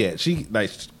Cardi B at. She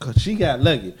got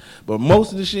lucky, but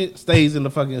most of the shit stays in the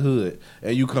fucking hood,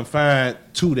 and you confined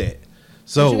to that.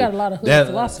 So You got a lot of hood that-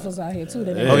 philosophers out here too.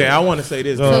 That Yeah. Okay, I want to say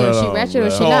this. No, So no, is she no, ratchet or bro.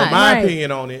 she So not? my Right.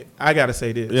 opinion on it, I gotta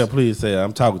say this. Yeah, please say it.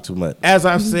 I'm talking too much. As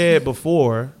I've said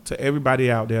before to everybody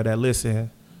out there that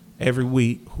listen every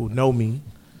week who know me,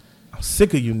 I'm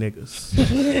sick of you niggas.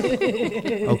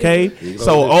 Okay?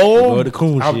 So go the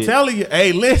coon I'm shit. telling you,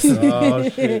 hey, listen. Oh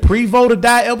shit. Pre-vote or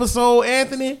die episode,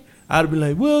 Anthony, I'd be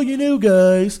like, well, you know,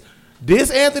 guys, this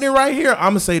Anthony right here, I'm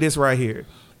gonna say this right here.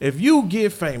 If you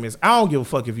get famous, I don't give a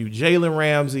fuck if you Jalen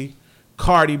Ramsey,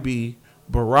 Cardi B,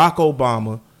 Barack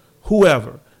Obama,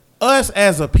 whoever. Us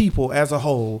as a people, as a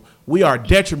whole, we are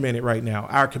detrimented right now.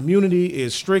 Our community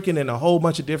is stricken in a whole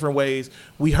bunch of different ways.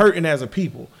 We hurting as a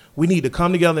people. We need to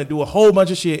come together and do a whole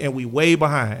bunch of shit, and we way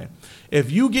behind.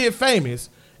 If you get famous,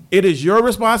 it is your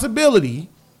responsibility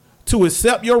to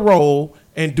accept your role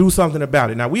and do something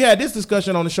about it. Now, we had this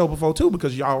discussion on the show before, too,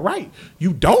 because y'all right.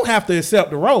 You don't have to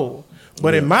accept the role.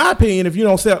 But in my opinion, if you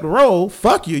don't accept the role,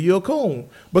 fuck you, you're a coon.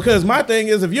 Because my thing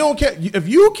is, if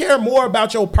you care more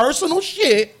about your personal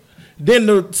shit than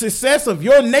the success of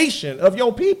your nation, of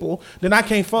your people, then I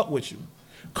can't fuck with you.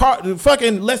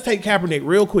 Let's take Kaepernick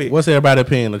real quick. What's everybody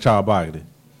opinion of Charles Barkley?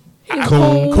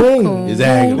 Coon.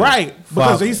 Exactly. Right.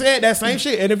 Because Fuck. he said that same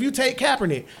shit. And if you take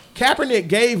Kaepernick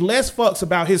gave less fucks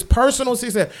about his personal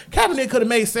success. Kaepernick could have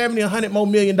made $70, $100 more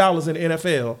million in the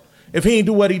NFL if he didn't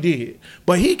do what he did.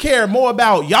 But he cared more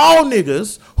about y'all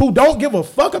niggas who don't give a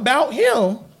fuck about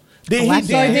him than he So did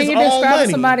then his you own describe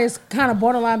money. somebody as kind of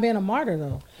borderline being a martyr,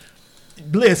 though.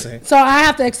 listen. So I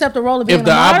have to accept the role of being If a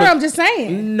the martyr. oppo- I'm just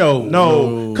saying.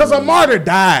 No, because a martyr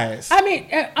dies. I mean,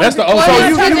 That's the I'm old- just- So I'm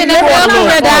you- trying to you- get you that going a little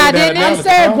career farther died, than didn't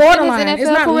that. I said borderline. Didn't his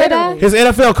It's not NFL career literally. His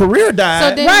NFL career died.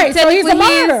 So then Right, so he's a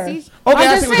technically martyr. Okay, I'm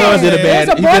I just see what saying. you're He did a saying. bad,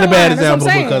 It's a he did a bad borderline, that's what I'm example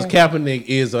saying. because Kaepernick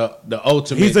is the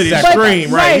ultimate. He's an sacrifice.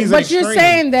 extreme, right? He's but you're extreme.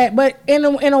 saying that, but in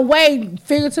a way,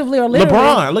 figuratively or literally.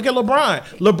 LeBron, look at LeBron.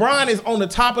 LeBron is on the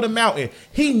top of the mountain.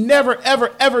 He never, ever,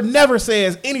 ever, never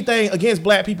says anything against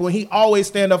black people, and he always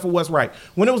stand up for what's right.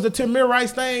 When it was the Tamir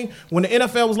Rice thing, when the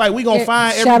NFL was like, "We gonna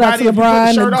find Shout out everybody to if you put LeBron,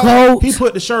 the shirt the on," GOAT. he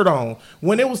put the shirt on.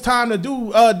 When it was time to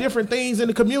do different things in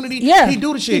the community, Yeah, he do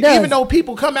the he shit. does. Even though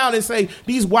people come out and say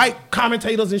these white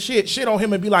commentators and shit on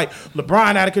him and be like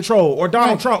LeBron out of control, or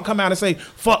Donald Trump come out and say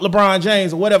fuck LeBron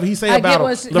James or whatever he say I about get him.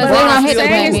 what they don't I'm hate still saying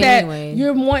black is men that anyway.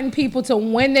 you're wanting people to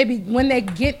when they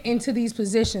get into these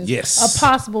positions, Yes. a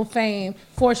possible fame,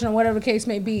 fortune, or whatever the case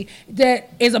may be, that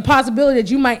is a possibility that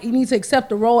you might need to accept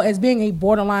the role as being a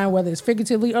borderline, whether it's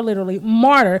figuratively or literally,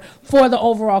 martyr for the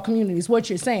overall community. Is what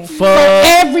you're saying. For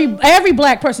every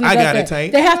black person, that I does got it, that,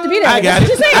 Tank. they have to be there. I got That's it. what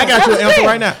you're saying. I got That's your what answer you're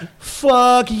right now.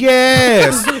 Fuck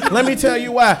yes. Let me tell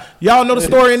you why. Y'all know the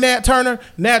story of Nat Turner?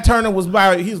 Nat Turner was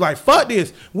he's like, fuck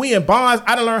this. We in bonds.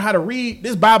 I done learned how to read.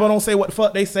 This Bible don't say what the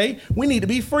fuck they say. We need to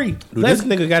be free. Dude, this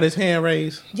nigga got his hand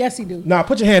raised. Yes, he do. Nah,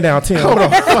 put your hand down, Tim. Hold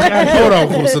on, hold on,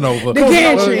 Kusanova. The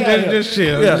gantry. Just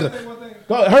chill. Yeah.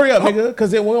 Go, hurry up, nigga,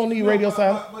 because we don't need radio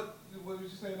silence. But what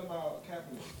was you saying about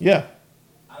Kaepernick? Yeah.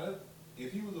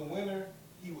 If he was a winner,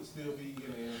 he would still be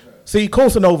in the NFL. See,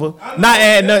 Kusanova, not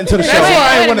adding nothing to the show. That's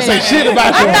why I ain't want to say shit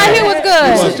about you. I thought he was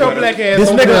good. Shut your black ass. This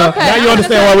over nigga, there. Okay, now you I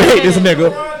understand why we hate this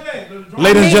nigga.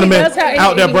 Ladies and He gentlemen, does have-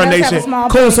 out there, he Brun does have a Nation, small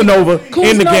point. Kusanova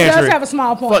in the Kusanova gantry. does have a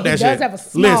small point. Fuck that He shit. does have a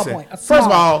small Listen, point. A first of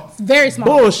small. all, Very small.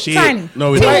 bullshit. Tiny.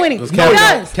 No, he Teeny don't. weeny. Because He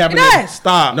does. Kaepernick- He does.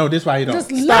 Stop. No, this why he don't. Just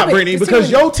Stop, love it. Brittany, It's because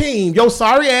teeny your team, your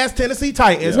sorry ass Tennessee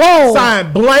Titans, Whoa.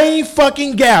 signed Blaine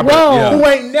fucking Gabbert, Whoa. who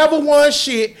ain't never won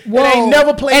shit Whoa. and ain't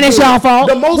never played. And it's good. y'all fault.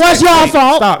 The most What's y'all wait,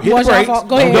 fault? Stop. Hit What's the y'all brakes. fault?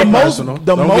 Go ahead. The Don't get most, personal. the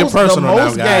Don't get most, personal the now,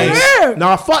 most guys. games. Yeah.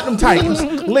 Nah, fuck them Titans.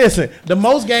 Listen, the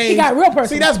most games. He got real personal.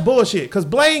 See, that's bullshit. Because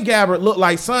Blaine Gabbert looked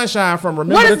like Sunshine from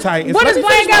Remember the Titans. What Let is me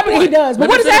Blaine finish my Gabbert? He point. does. But Let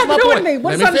what me does that have finish to do my with point. anything? What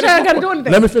Let does me finish Sunshine my got to do point. with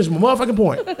anything? Let me finish my motherfucking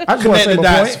point. I just want to Connect say the my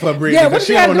dots point. for Brittany. Yeah, what because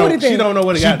you gotta do with She it? don't know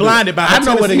what it She got to do. blinded by I the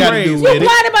know what it Tennessee got to do Rays. You with it.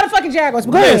 blinded by the fucking Jaguars.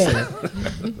 But go ahead.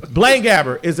 Listen, Blaine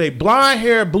Gabbert is a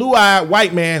blonde-haired, blue-eyed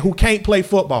white man who can't play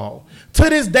football. To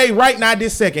this day, right now,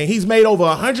 this second, he's made over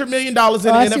 $100 million in I the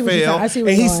see what you're NFL, saying. I see and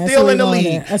where you're he's going. I see still where in the you're going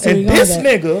league. there. I see where And you're this going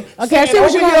there. nigga, Okay, I sitting see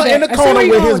what you're over going here in the there. I see where corner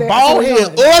you're with going his there. I see where you're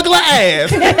bald-head, going ugly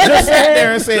ass, just sat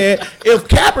there and said, if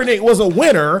Kaepernick was a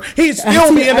winner, he'd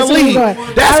still be in the league.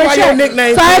 That's why your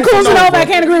nickname Sorry, is Kusanova. I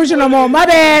can't agree with you no more. My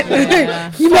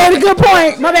bad. You made a good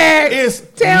point. My bad. It's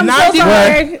Tim, I'm so 90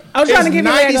 sorry. I was trying to give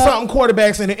you a leg up. 90-something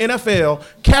quarterbacks in the NFL.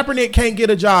 Kaepernick can't get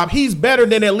a job. He's better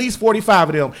than at least 45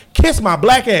 of them. Kiss my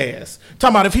black ass.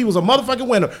 Talking about if he was a motherfucking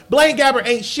winner. Blaine Gabbert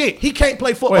ain't shit. He can't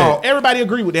play football. Wait. Everybody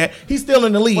agree with that. He's still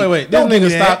in the league. Wait, this Don't give me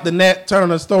nigga that. stopped the Nat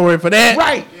Turner story for that.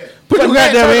 Right. Put your But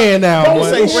Nat goddamn Turner- hand down, Don't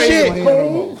boy. say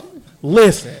shit.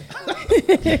 Listen.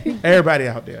 Everybody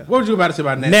out there. What was you about to say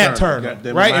about Nat Turner,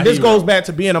 Goddamn, right? my And this hero. goes back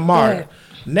to being a martyr. Right.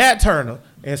 Nat Turner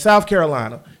in South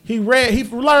Carolina. He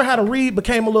learned how to read,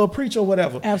 became a little preacher or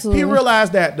whatever. Absolutely. He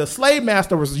realized that the slave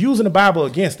master was using the Bible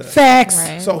against us. Facts.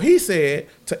 Right. So he said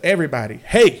to everybody,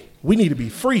 hey, we need to be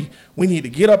free. We need to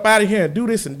get up out of here and do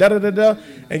this and da da da da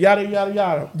and yada yada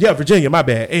yada. Yeah, Virginia, my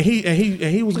bad. And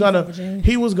he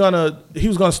was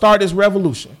gonna start this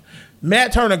revolution.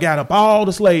 Matt Turner got up all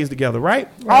the slaves together, right?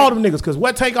 All them niggas, because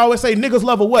what Tank always say, niggas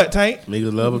love a what, Tank?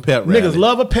 Niggas love a pep rally. Niggas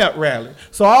love a pep rally.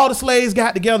 So all the slaves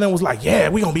got together and was like, yeah,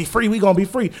 we gonna be free, we gonna be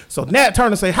free. So Nat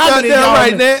Turner say, how many of Goddamn y'all,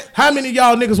 right, Nat. how many of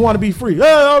y'all niggas want to be free?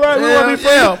 All right, we Yeah, want to be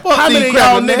free. yeah, fuck How these many of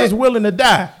y'all crackers, Nat. niggas willing to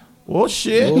die? Well,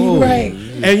 shit. Right.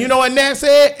 And you know what Nat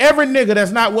said? Every nigga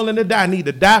that's not willing to die need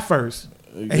to die first.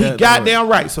 And he goddamn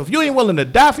right. So if you ain't willing to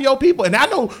die for your people, and I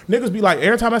know niggas be like,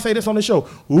 every time I say this on the show,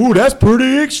 ooh, that's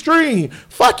pretty extreme.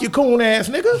 Fuck you, coon ass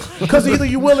nigga. Because either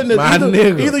you willing to My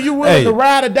nigga. either you willing Hey. to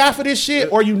ride or die for this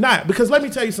shit, or you not. Because let me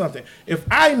tell you something. If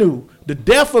I knew the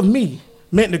death of me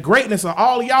meant the greatness of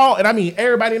all y'all, and I mean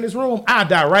everybody in this room, I'd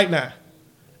die right now.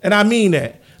 And I mean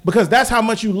that. Because that's how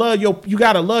much you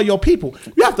gotta love your people.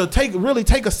 You have to really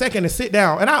take a second and sit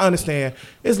down. And I understand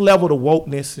it's level to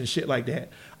wokeness and shit like that.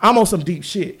 I'm on some deep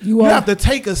shit. You are. have to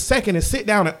take a second and sit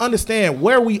down and understand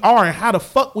where we are and how the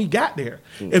fuck we got there.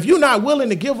 If you're not willing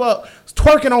to give up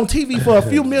twerking on TV for a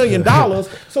few $1 million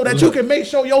so that you can make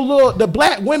sure the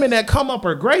black women that come up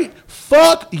are great,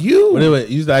 fuck you. But anyway,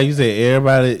 you say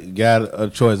everybody got a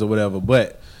choice or whatever,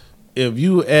 but if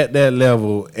you at that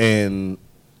level and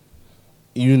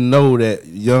you know that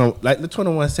young, like the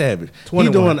 21 Savage. 21.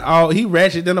 He doing all, he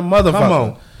ratchet than a motherfucker. Come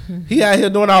on. He out here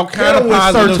doing all kind Kind of of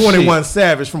positive Sir 21 shit.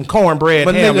 Savage from Cornbread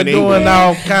But Ham nigga and doing England.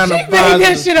 all kind of Made positive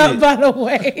that shit up, by the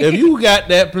way. If you got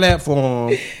that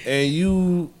platform and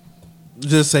you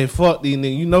just say fuck these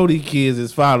niggas, you know these kids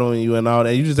is following you and all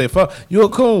that. You just say fuck, you a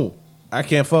coon. I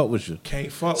can't fuck with you.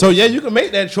 Can't fuck. So yeah, you can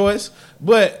make that choice,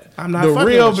 but I'm not the fucking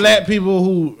real with you. black people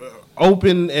who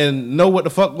open and know what the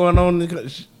fuck going on,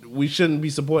 we shouldn't be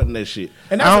supporting that shit.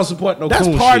 And I don't support no That's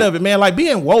coon part shit. of it, man. Like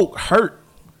being woke hurt.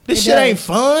 This It shit does. ain't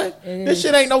fun. It This is.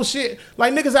 shit ain't no shit.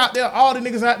 Like niggas out there, all the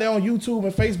niggas out there on YouTube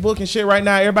and Facebook and shit right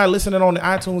now, everybody listening on the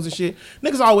iTunes and shit.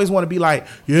 Niggas always want to be like,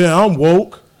 yeah, I'm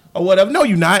woke or whatever. No,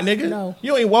 you not, nigga. No.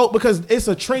 You ain't woke because it's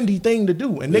a trendy thing to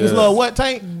do. And niggas Yeah. love what,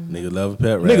 Tank? Niggas love a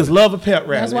pet rally. Niggas love a pep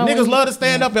rally. That's why Niggas when- love to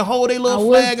stand up and hold their little I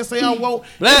would- flag and say I'm woke.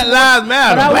 Black Lives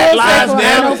Matter. But I Black will lives say for, I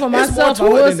matter. know for It's more myself, to I it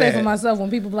will than say that. for myself when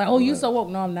people be like, "Oh, you so woke."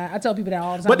 No, I'm not. I tell people that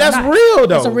all the time. But that's I'm not. real,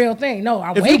 though. It's a real thing. No,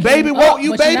 I'm If you baby woke,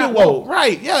 you baby not woke.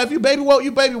 Right. Yeah, if you baby woke,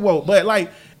 you baby woke. But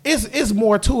like it's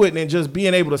more to it than just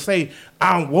being able to say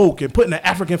I'm woke and putting the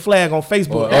African flag on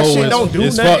Facebook. That shit don't do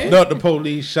it's nothing. fucked up. The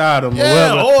police shot him.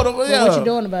 Yeah, or whatever. But yeah. what you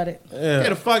doing about it? Get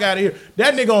the fuck out of here.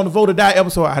 That nigga on the Vote or Die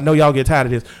episode, I know y'all get tired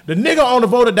of this. The nigga on the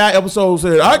Vote or Die episode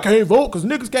said, I can't vote because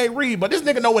niggas can't read. But this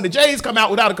nigga know when the J's come out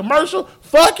without a commercial,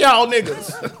 fuck y'all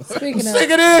niggas. Speaking Sick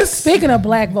of of this. speaking of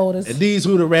black voters, And these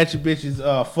who the ratchet bitches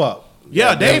fuck.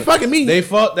 Yeah, they ain't fucking me. They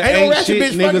fuck the Ain't no ain't ratchet shit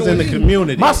bitch niggas fucking in the with me.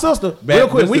 community. My sister, Back- real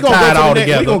quick, just we to gonna tie it all go to the next,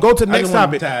 together. we gonna go to the I next just wanna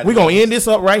topic. tie it We gonna end this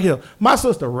up right here. My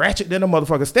sister ratchet than a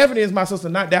motherfucker. Stephanie is my sister,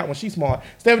 not that one. She's smart.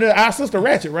 Stephanie, our sister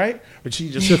ratchet, right? But she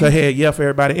just shook her head. Yeah, for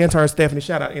everybody. Intern Stephanie,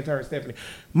 shout out intern Stephanie.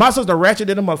 My sister ratchet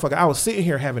than a motherfucker. I was sitting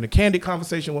here having a candid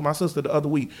conversation with my sister the other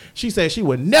week. She said she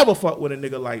would never fuck with a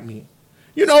nigga like me.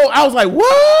 You know, I was like,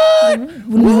 what?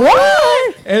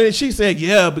 What? And then she said,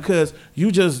 yeah, because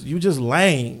you just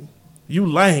lame. You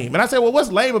lame. And I said, well,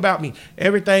 what's lame about me?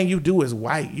 Everything you do is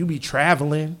white. You be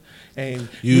traveling and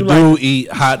You like, do eat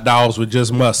hot dogs with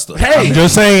just mustard. Hey. I'm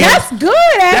just saying. that's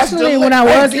good actually. When I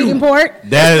was thank you. eating pork,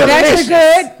 That is it's actually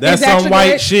good. That's It's some actually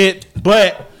white good. shit.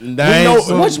 but That we ain't know,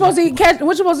 some- What you supposed to eat?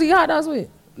 What you supposed to eat hot dogs with?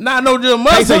 Not no just they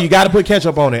mustard. say you got to put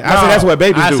ketchup on it. I say that's what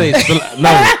babies I do. say no.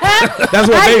 That's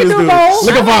what I can babies do do. both.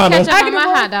 Look at Vanna. Ketchup I on can my do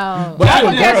hot dog. But you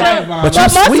a ketchup. girl. But But you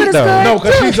mustard sweet is though. good. No,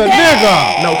 because she's a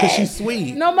nigga. No, because she's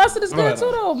sweet. No, mustard is good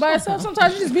too though. By itself,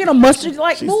 sometimes you just be in a mustard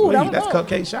like She's food. sweet. I don't That's know.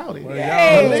 cupcake shouty.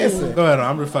 Hey. Listen. Go ahead.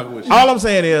 I'm just fucking with you. All I'm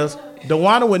saying is,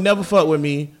 Dewana would never fuck with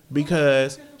me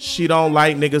because she don't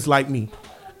like niggas like me.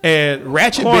 And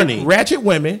Corny. ratchet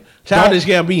women, Childish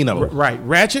don't- Gambino. right?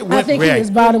 Ratchet women. I think he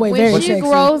is, by the way, very When she sexy.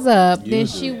 grows up, then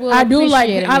she will. I do like.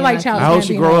 appreciate a I man like you. Childish I hope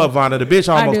she Gambino. grow up, Vanna. The bitch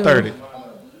I almost do. 30.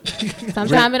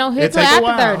 Sometimes it don't hit It till take a after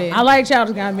while. 30. I like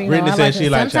Childish Gambino. Brittany I said like she her.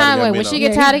 like Sometimes Childish when she Gambino.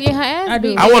 get Yeah, tired of getting her ass I do.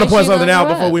 beat, I want then to point she something gonna out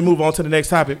grow before up. we move on to the next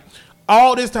topic.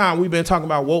 All this time we've been talking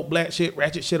about woke black shit,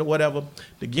 ratchet shit, or whatever.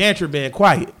 The gantry been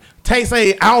quiet. Tay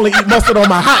say I only eat mustard on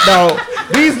my hot dog.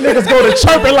 These niggas go to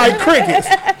chirping like crickets.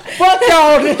 Fuck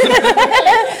y'all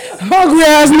niggas. Hungry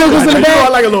ass niggas in the You know I back.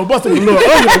 like a little mustard with a little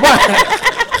onion on why?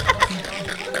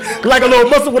 Like a little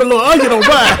mustard with a little onion on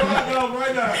why?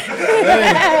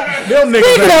 Them niggas.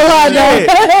 Speaking of hot ain't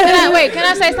shit. Wait, can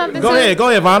I say something? Go too?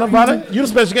 ahead, Vanna. Vanna, you the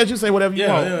special guest. You say whatever you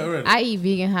want. Right. I eat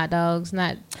vegan hot dogs,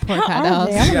 not pork How hot are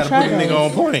dogs. they? I'm You gonna gotta try put a nigga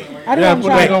those. on point. I do You gotta wanna put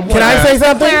try a nigga on those. point. Can I say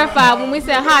something? Clarify, when we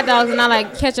said hot dogs and I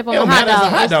like ketchup on It my don't hot matter, it's a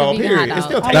dog, hot it's the dog, vegan period. hot It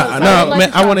still dog. tastes No, Like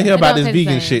man, I want to hear It about don't this taste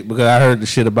vegan the same. shit because I heard the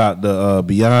shit about the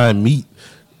Beyond Meat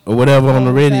or whatever on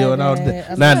the radio and all bad.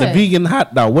 that. Now the Good. vegan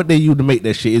hot dog, what they use to make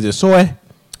that shit? Is it soy?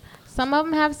 Some of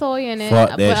them have soy in it,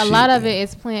 Fuck but that a shit, lot of man. it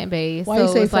is plant based. Why so you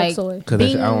say it's fuck like soy? 'Cause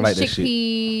beans, I don't like that shit.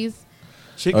 chickpeas,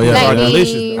 Chicken Oh, yeah, are like that.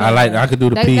 delicious. I could do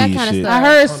the That peas kinda shit. stuff. I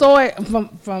heard soy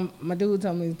from my dude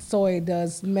told me soy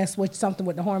does mess with something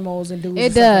with the hormones and dudes. it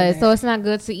and stuff does. like So that. it's not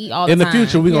good to eat all the In the time.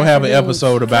 future, we're going to Yes, have an it is.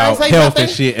 episode about say health something?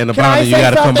 and shit. And Can I Abana, you say got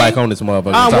to come something? back on this motherfucker.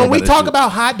 and talk When we that talk shit.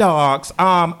 about hot dogs,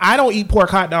 I don't eat pork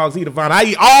hot dogs either, Vanna. I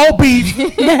eat all beef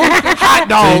hot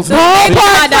dogs. See,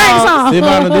 hot dogs. See,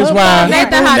 Abana, this why. Make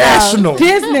the hot dogs. National.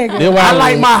 This nigga. This why I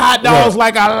like my hot dogs Look,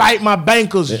 like I like my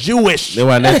bankers Jewish. This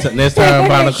why next time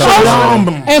Abana come on.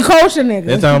 Shalom. And culture nigga.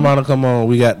 Next time Abana come on,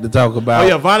 we got to talk about Oh,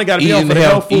 yeah, Vonnie gotta be on eating for the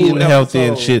health food eating healthy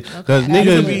and episode. shit. Because You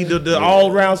can be niggas, the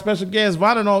all-round special guest.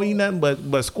 Vanna don't eat nothing but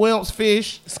squimps,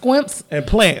 fish, Squimps. and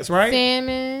plants, right?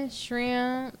 Salmon,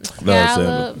 shrimp, salmon.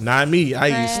 scallops. Not me. I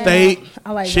eat Crab. steak,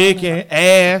 I like chicken,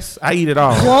 ass. I eat it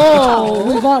all.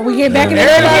 Whoa, we get back in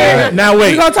there. Now We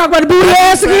wait. gonna talk about the booty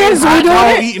ass again? So we I doing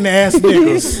don't it? eating ass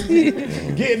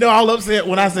niggas. Getting all upset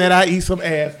when I said I eat some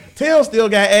ass. Tim still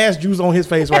got ass juice on his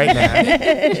face right now.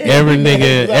 Every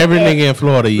nigga in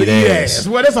Florida eat Yes, ass.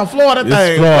 well, that's a Florida It's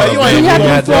thing. Florida, Well, you man. ain't You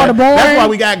have to Florida. be Florida born. That's why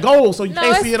we got gold, so you No,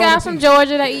 can't it's see it guys on from the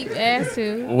Georgia that eat ass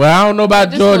too. Well, I don't know about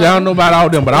Just Georgia. I one. don't know about all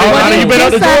them, but all Well, I you been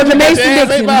up to This side of the Georgia? Mason Ass ain't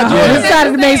Dixon. about Georgia. This side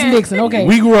of the Mason Dixon. Okay.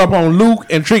 We grew up on Luke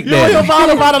and Trick You know your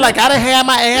Daddy. father like, I done had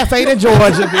my ass ate in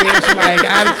Georgia, bitch. Like,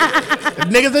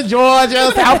 niggas in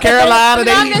Georgia, South Carolina,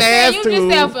 they I'm eat just saying, ass you too.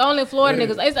 just said only Florida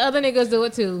niggas. It's other niggas do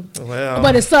it too. Well,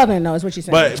 But it's Southern though, is what you're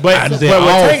saying. but I what said all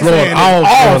Tank's Florida, saying is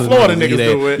all Florida niggas eat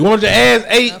do ass. it. You want your ass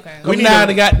ate? We Come need down a-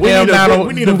 to goddamn down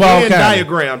we need a Duval Venn County.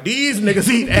 diagram. These niggas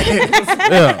eat ass.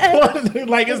 Yeah.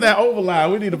 Like it's that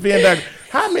overline. We need a Venn diagram.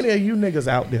 How many of you niggas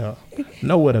out there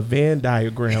know what a Venn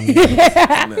diagram is?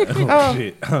 Oh,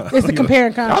 shit. it's a compare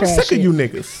and I'm contrast. sick shit. of you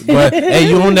niggas. But hey,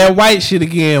 you on that white shit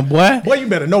again, boy? Boy, you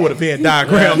better know what a Venn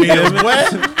diagram is,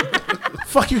 boy.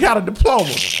 Fuck, you got a diploma.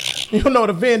 You don't know what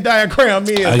a Venn diagram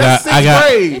is. That's sixth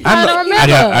grade. I don't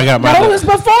remember. I got my. No, it was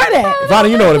before that. Vonna,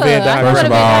 you know what a Venn I diagram First is.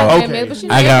 of all, Okay.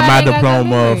 I got my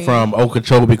diploma from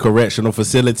Okeechobee Correctional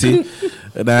Facility,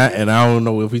 and I don't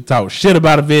know if we talk shit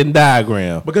about a Venn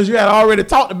diagram. Because you had already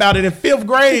talked about it in fifth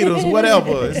grade or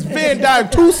whatever. It's Venn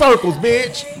diagram, 2 circles,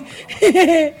 bitch.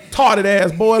 Tarded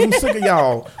ass boys, I'm sick of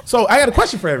y'all. So I got a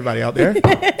question for everybody out there.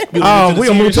 We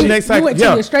gonna move to the next You segment. went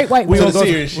to the straight white We boys. gonna go.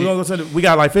 serious We gonna go to. We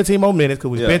got like 15 more minutes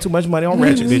because we spent too much money on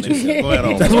ratchet bitches. Go ahead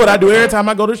on. That's what I do every time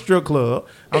I go to the strip club.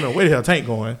 I don't know where the hell Tank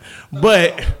going,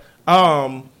 but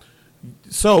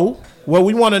so what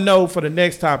we want to know for the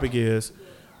next topic is.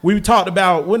 We talked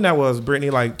about when that was, Brittany,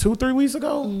 like 2-3 weeks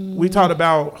ago. We talked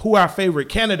about who our favorite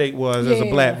candidate was as a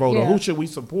Yeah, black voter. yeah. Who should we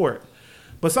support?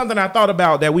 But something I thought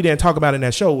about that we didn't talk about in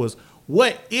that show was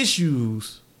what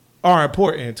issues are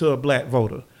important to a black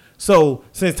voter. So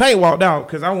since Tank walked out,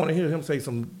 because I want to hear him say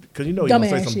some, because you know he's going to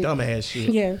say Dumbass some shit. dumbass shit.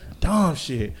 Yeah. Dumb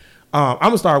shit. I'm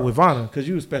going to start with Vonna, because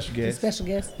you a special guest. Special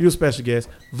guest. You a special guest.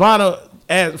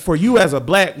 Vonna, for you as a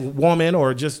black woman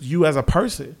or just you as a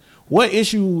person, what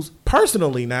issues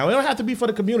personally now? It don't have to be for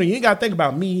the community. You ain't got to think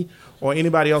about me or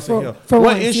anybody else in here. For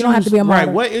what once, issues, you don't have to be a right?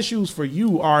 martyr. What issues for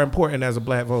you are important as a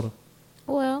black voter?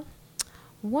 Well,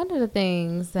 one of the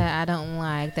things that I don't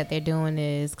like that they're doing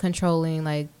is controlling,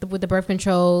 like with the birth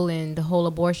control and the whole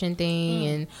abortion thing,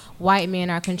 and white men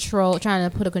are trying to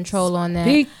put a control on that.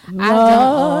 Speak, I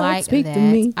don't Lord, like speak that. to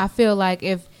me. I feel like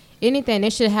if anything, they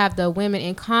should have the women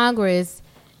in Congress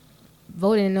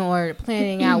voting or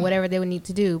planning out whatever they would need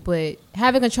to do. But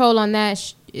having control on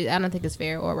that, I don't think it's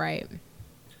fair or right.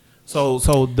 So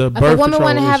the If birth a woman control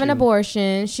want to have an issue.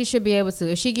 abortion, she should be able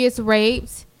to. If she gets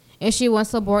raped and she wants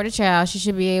to abort a child, she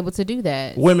should be able to do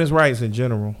that. Women's rights in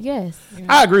general. Yes.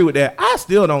 I agree with that. I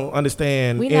still don't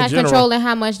understand We're in not general. controlling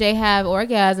how much they have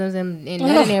orgasms and letting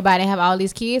everybody have all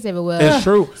these kids everywhere. It's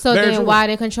true. So Very then true. why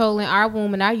they controlling our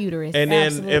womb and our uterus? And then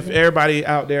Absolutely. if everybody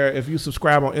out there, if you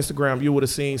subscribe on Instagram, you would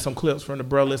have seen some clips from the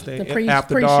Bro Listening The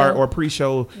After pre-show. Dark or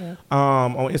pre-show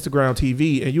on Instagram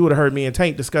TV. And you would have heard me and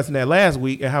Tank discussing that last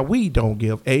week and how we don't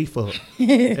give a fuck.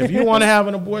 If you want to have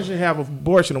an abortion, have an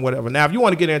abortion or whatever. Now, if you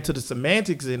want to get into the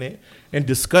semantics in it and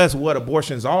discuss what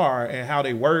abortions are and how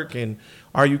they work and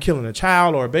are you killing a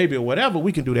child or a baby or whatever,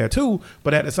 we can do that too.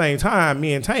 But at the same time,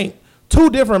 me and Tank, 2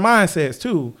 different mindsets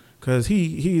too. Because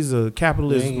he's a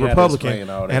capitalist You ain't gotta Republican, explain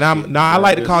all that and I'm shit. I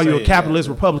like to Just call you a say capitalist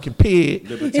that. Republican pig,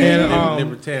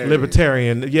 Libertarian.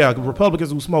 libertarian. Yeah,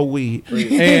 Republicans who smoke weed,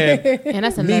 and and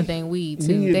that's another thing, weed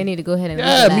too. me- They need to go ahead and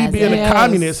yeah, me legalize being it. a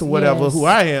communist or whatever, yes. who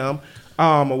I am,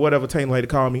 or whatever Tank like to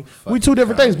call me. We 2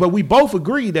 different things, but we both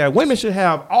agree that women should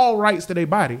have all rights to their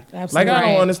body. Absolutely. Like I don't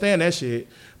Right. understand that shit,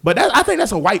 but I think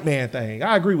that's a white man thing.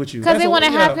 I agree with you Because That's they a- want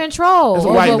to yeah. have control It's a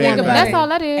over white man women. thing. That's all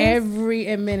that is. Every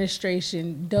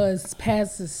administration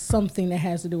passes something that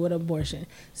has to do with abortion.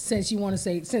 Since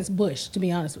since Bush, to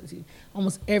be honest with you,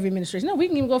 almost every administration. No, we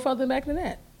can even go further back than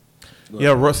that.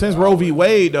 Yeah, since Roe v.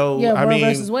 Wade though, Yeah, I Roe mean,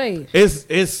 versus Wade.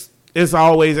 It's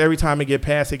always every time it get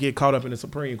passed, it get caught up in the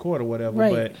Supreme Court or whatever.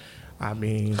 Right. But I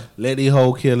mean, Let these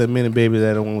whole kill as many babies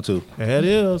that don't want to. that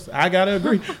is. I gotta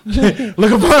agree.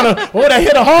 Look upon her. Oh, that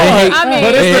hit her hard. hate- I mean-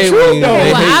 but They it's hate the truth when you- though.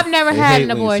 they Well, hate- I've never they had hate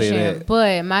an when you say abortion, that.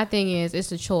 but my thing is,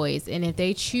 it's a choice, and if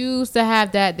they choose to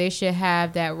have that, they should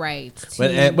have that right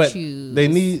to But choose.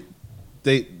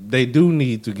 they do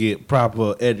need to get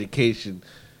proper education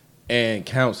and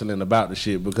counseling about the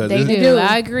shit because They it's- do. do.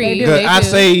 I agree. They do. because They I do.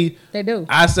 say They do.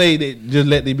 I say that just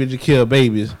let these bitches kill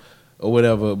babies or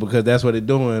whatever because that's what they're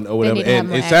doing or whatever. need to have And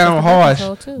more it access to sounds birth harsh,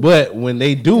 control, too. but when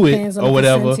they do Depends it on or the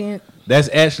whatever, consent. That's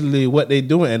actually what they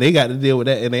doing, and they got to deal with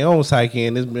that in their own psyche.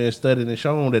 And it's been studied and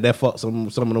shown that fucks some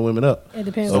of the women up. It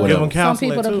depends. So on give them some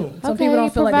counseling, people. too. Some Okay, people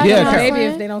don't feel like provide they them kill a baby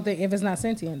counseling. if they don't think if it's not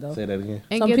sentient though. Say that again.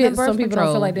 And Some, give people, them birth some people don't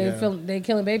control. feel like they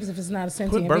killing babies if it's not a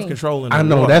sentient Put birth being. control in. I the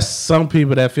know water. that's some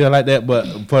people that feel like that, but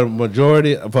for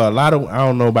a lot of, I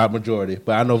don't know about majority,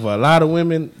 but I know for a lot of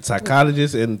women,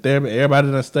 psychologists and therapy, everybody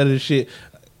that study this shit,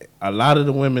 a lot of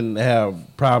the women have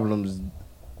problems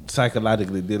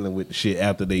psychologically dealing with the shit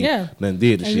after they done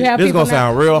did the And you shit. have This is people gonna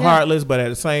sound not- real yeah. heartless, but at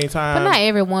the same But time, not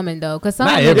every woman though, because some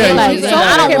Not women every be like, woman. I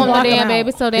Some don't can want no block damn them baby,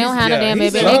 out. so they don't have no damn baby.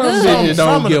 Some They bitches good.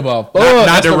 don't give a fuck. not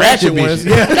That's the ratchet bitches. ones.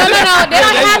 Yeah. No, they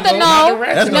don't have to know.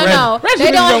 That's the No, ratchet. they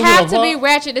Ratchet don't bitches have don't to give a be fuck.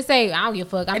 ratchet to say I don't give a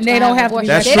fuck. I'm And trying they to don't have have to an be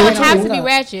abortion. ratchet. They don't That's have true. to be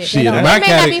ratchet. Shit, They in may my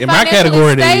not be in my financially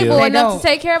category, they stable is. enough don't. to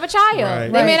take care of a child. Right.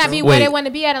 They may Right. not be where Wait. they want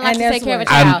to be at and like And to take that's care of a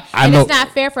what- child. I And know- it's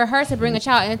not fair for her to bring a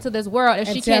child into this world if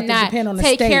And she to have to cannot depend on the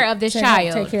take state care of this to help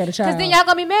child. take care of the Because then child. y'all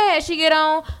gonna be mad. She get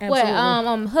on what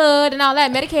Absolutely. HUD and all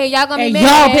that Medicaid. Y'all gonna And be y'all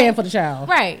mad. paying for the child.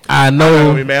 Right. I I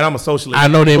know. mean, man, I'm a socialist. I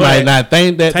know they but might not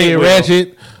think that Tank they're will.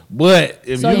 ratchet, but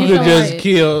if So you you could feel just like-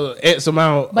 kill X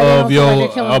amount But they don't of feel like your they're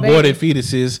killing a aborted baby.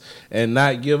 fetuses and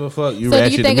not give a fuck, you So do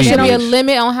ratchet you to think me, it should be a bitch.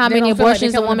 limit on how They many don't feel like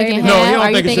abortions they're a woman killing can a baby. No, have? he Are don't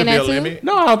you think it should thinking be a that too? limit.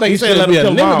 No, I don't think He it said should let be them a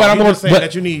kill limit, them but all. I'm He gonna. just saying But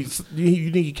that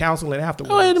you need counseling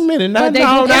afterwards. wait a minute, But no, they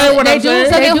no, do that ain't what they I'm do- saying.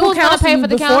 So They then do who's gonna counsel pay you for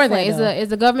the before counseling? that, Is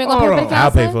the government gonna pay Hold for the on.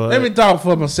 I'll pay counseling? for Let me it. talk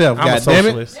for myself. I'm a God damn it.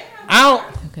 socialist. I don't.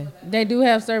 They do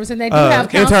have service and they do have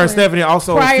counseling. Intern Stephanie,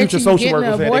 also prior future to you social getting worker,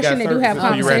 an said they abortion, got they do have services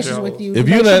for you conversations ratchet with you If to you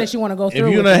make sure done, that you want to go if through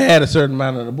you with done it. had a certain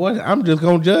amount of abortion, I'm just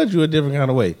gonna judge you a different kind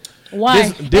of way. Why?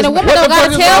 This And a woman what don't the fuck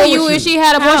gotta is tell wrong you with if you? she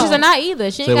had abortions How? or not either.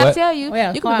 She Say ain't gotta what? tell you.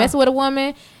 Yeah, You can how? mess with a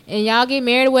woman and y'all get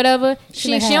married or whatever.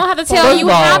 She may don't have- have to tell First you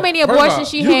of all- how many first of all, abortions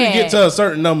she you had. can get to a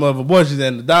certain number of abortions,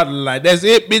 and the doctor like, that's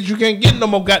it, bitch. You can't get no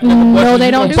more goddamn abortions. No, they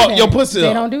You don't gonna do fuck that. your pussy They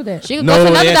up. don't do that. She can No, go to they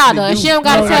another actually doctor. do. She don't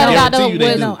gotta No, tell I the doctor guarantee you they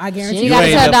what. do. No, I She guarantee ain't you. gotta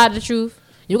ain't tell the never- doctor the truth.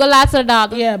 You can lie to the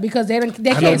doctor. Yeah, because they I can't know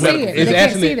see medical- it. It's They can't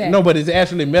actually see that. no, but it's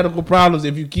actually medical problems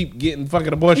if you keep getting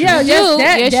fucking abortions. Yeah, You yes, do.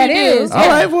 that, Yes, that you do. is. All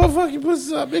right, well, fuck your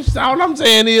pussy up, bitch. All I'm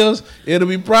saying is it'll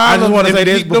be I problems. just want to if say you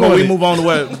this keep before doing we it. move on to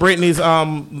what Brittany's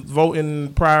voting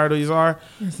priorities are.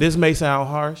 This may sound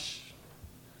harsh.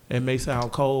 It may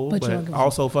sound cold, But you don't but give a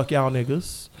also fuck y'all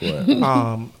niggas.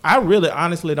 I really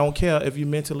honestly don't care if you're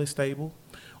mentally stable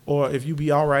or if you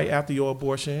be all right after your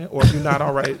abortion or if you're not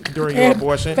all right during your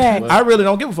abortion. Facts. I really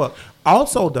don't give a fuck.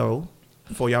 Also, though,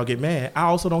 before y'all get mad, I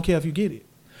also don't care if you get it.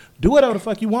 Do whatever the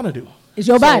fuck you want to do. It's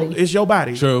your So, body. it's your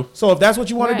body. True. So if that's what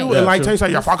you want Right. to do, Yeah, and like true. Tay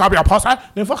say, you fuck up your pussy,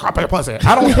 then fuck up your pussy.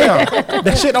 I don't care.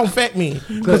 That shit don't affect me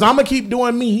because I'm gonna keep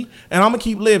doing me and I'm gonna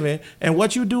keep living. And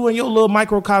what you do in your little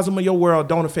microcosm of your world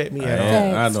don't affect me at all. I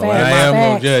Facts, know. facts, I am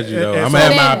gonna facts. judge you though. And I'm so gonna have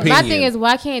Then my opinion. my thing is,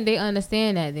 why can't they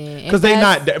understand that then? Because they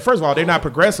not. First of all, they're not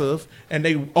progressive, and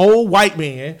they old white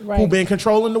men who Right. been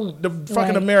controlling the fucking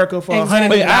Right. America for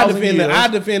Exactly. 100,000 years. I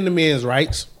defend the men's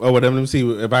rights or whatever. Let me see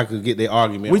if I could get their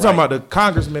argument. We talking right. about the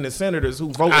congressmen and senators who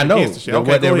voted I know against the shit. that Okay,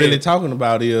 what go they're ahead. really talking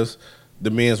about is the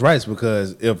men's rights,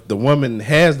 because if the woman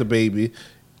has the baby,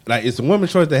 like it's a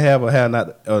woman's choice to have or have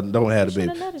not or don't have the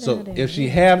baby. Should've So known that. if she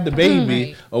have the baby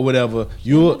Right. or whatever,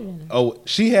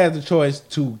 she has the choice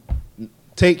to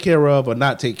take care of or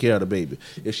not take care of the baby.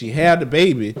 If she have the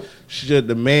baby, should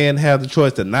the man have the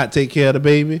choice to not take care of the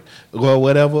baby or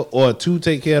whatever, or to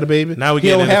take care of the baby? Now we he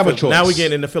get don't have a choice. Now we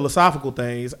getting into philosophical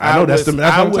things. I know, that's would, what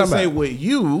I'm would talking say about. with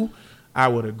you, I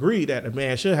would agree that a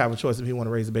man should have a choice if he want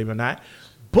to raise a baby or not.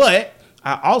 But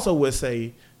I also would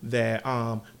say that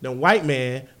the white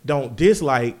man don't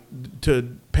dislike to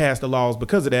pass the laws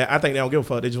because of that. I think they don't give a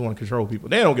fuck. They just want to control people.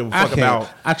 They don't give a fuck about.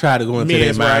 I try to go into their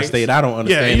men's mind rights. state. I don't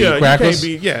understand Yeah, these you crackers.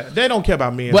 can't be. They don't care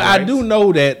about men's But rights. I do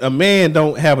know that a man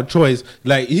don't have a choice.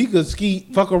 Like he could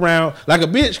fuck around. Like a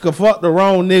bitch could fuck the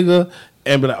wrong nigga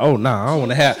and be like, oh nah, I don't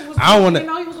want to have. I don't want to. he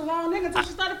was the wrong nigga until she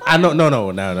started I know,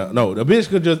 no. The bitch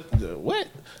could just what?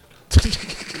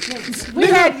 We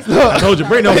had these, I told you,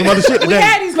 bring on some other shit we today.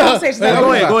 had these conversations.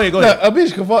 Go ahead, go ahead. Look, a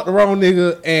bitch could fuck the wrong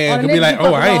nigga and Or could the be nigga like, could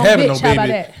oh, fuck I the ain't wrong having no bitch. How about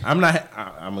baby.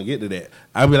 that? I'm gonna get to that.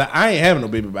 I'll be like, I ain't having no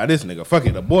baby by this nigga. Fuck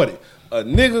it, abort it. A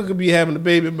nigga could be having a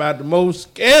baby by the most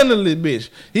scandalous bitch.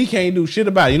 He can't do shit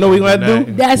about it. You know what he gonna have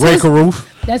to do? That's Break his- a roof.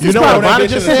 That's You his know what fault. Ivana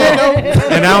just said though,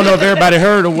 and I don't know if everybody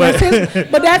heard or what.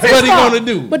 But that's his What he fault. gonna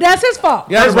do? But that's his fault.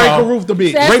 Yeah, First break of all, a roof to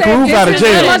bitch. That's Break it. a roof This out of is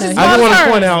jail. as much as I just want to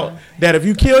concern. point out that if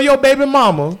you kill your baby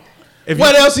mama, if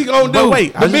What you, else he gonna But do?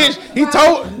 wait, the bitch, he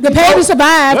told The baby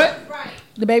survived. What?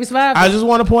 The baby survived. I just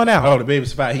want to point out. Oh, the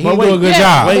baby's fine. He But ain't wait, doing a good yeah,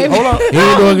 job. Wait, hold on. He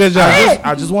ain't doing a good job.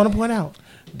 I just want to point out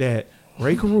that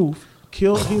Ray Caruth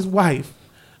killed his wife.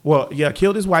 Well, yeah,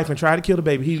 killed his wife and tried to kill the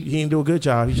baby. He didn't do a good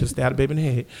job. He just stabbed the baby in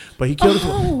the head. But he killed his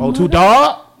wife. Oh, too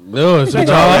dog? No, it's Y'all,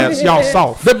 y'all. y'all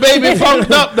soft. The baby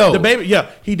funked up though. The baby, yeah,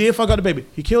 he did fuck up the baby.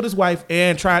 He killed his wife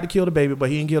and tried to kill the baby, but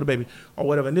he didn't kill the baby or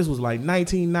whatever. And this was like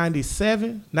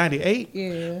 1997, 98.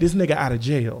 Yeah. This nigga out of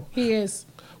jail. He is.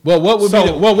 Well, what would So-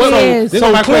 be the, what Yes. this So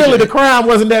is my clearly question. the crime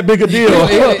wasn't that big a deal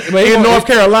But in North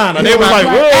Carolina. They was like,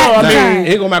 well, I mean,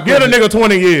 here go my get a question. nigga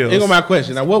 20 years. Here go my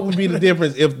question. Now, what would be the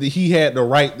difference if he had the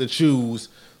right to choose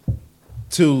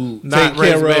to Not take raise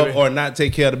care the of baby. or not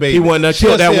take care of the baby? He wouldn't have She'll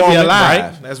killed that still be woman,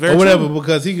 alive, right? That's very or whatever, true.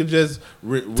 because he could just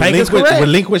Tank is correct.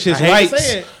 relinquish his I hate to rights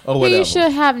say it. or whatever. He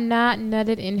should have not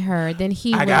nutted in her. Then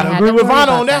he I would gotta have agree to with worry Vanna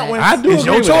about on that one. I do It's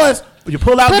agree your with choice. You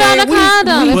pull out Put on game a week,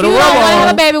 condom. If put you a don't rubber want to on.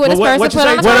 have a baby with But this person, what you put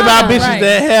say? on a What about condom. bitches Right.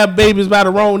 that have babies by the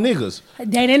wrong niggas? They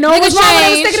didn't know it Niggas was wrong when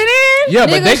they change. sticking it in. Yeah,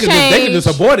 but they Niggas could just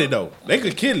change. abort it though. They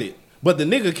could kill it, but the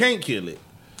nigga can't kill it.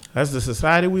 That's the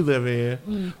society we live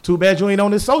in. Too bad you ain't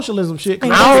on this socialism shit. 'cause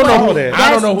And I don't that's know what- that. I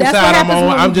don't know whose that's what side I'm happens on.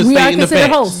 when I'm just we are stating the considered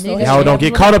facts. hosts. So Niggas that's Y'all what don't get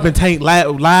happens caught up in taint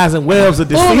lies and webs of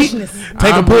deceit. Foolishness.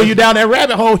 Take and pull you down that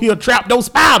rabbit hole. He'll trap those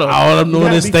spider. All I'm You doing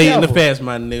gotta is be stating the careful. facts,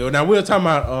 my nigga. Now we're talking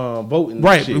about voting. and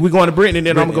Right, shit. we going to Brittany, and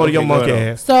then I'm gonna go to your Brittany, monkey okay,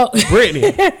 ass. So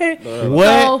Brittany, what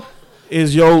So-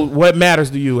 is what matters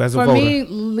to you as a for voter? me,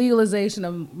 legalization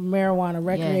of marijuana,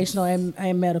 recreational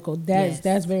and medical,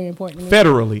 that's very important to me.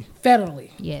 Federally, Federally.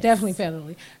 Yes. Definitely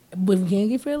federally. But if we can't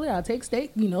get federally, I'll take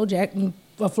state. You know,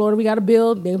 Florida, we got a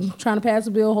bill. They're trying to pass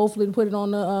a bill, hopefully, to put it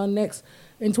on the next,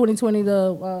 in 2020,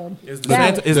 is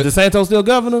ballot. DeSantis still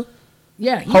governor?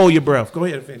 Yeah. he- Hold your breath. Go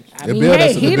ahead and finish. I The mean, bill hey,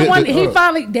 that's- he the the bill- one.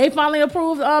 the- They finally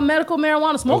approved medical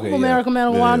marijuana, smokable Okay, yeah. medical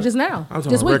marijuana Yeah. just now. I'm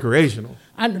talking this week. recreational.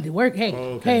 I know they work. Hey,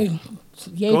 okay. hey.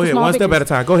 Yay Go for ahead, small one step victories. at a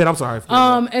time. Go ahead. I'm sorry.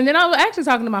 And then I was actually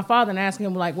talking to my father and asking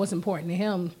him like what's important to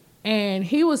him, and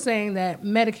he was saying that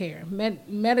Medicare,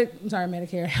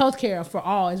 healthcare for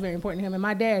all is very important to him. And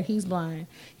my dad, he's blind.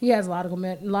 He has a lot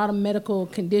of medical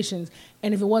conditions,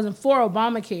 and if it wasn't for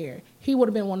Obamacare, he would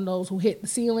have been one of those who hit the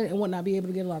ceiling and would not be able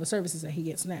to get a lot of services that he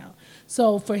gets now.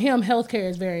 So for him, healthcare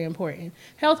is very important.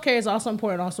 Healthcare is also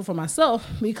important also for myself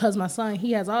because my son,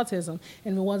 he has autism,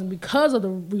 and if it wasn't because of the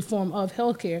reform of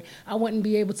healthcare, I wouldn't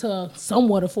be able to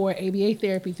somewhat afford ABA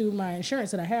therapy through my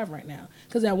insurance that I have right now.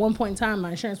 Because at one point in time,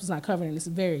 my insurance was not covered, and it's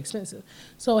very expensive.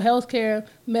 So healthcare,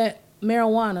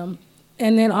 marijuana,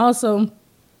 and then also,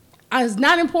 it's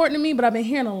not important to me, but I've been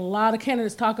hearing a lot of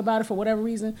candidates talk about it for whatever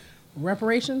reason,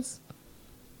 reparations.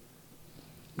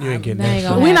 You ain't getting That ain't that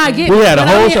gonna shit. We're not happen. getting We it. had a but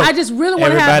whole I mean, show. I just really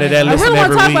want to have. Everybody that I listen really want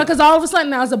every to talk week. about because all of a sudden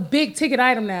now it's a big ticket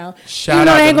item now. Shout Even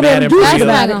though out they to ain't gonna be able Matt to do and shit Bria. That's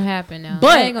about not it. gonna happen now. But,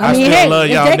 That ain't gonna I mean, still hey, love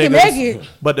if y'all they can niggas, make it.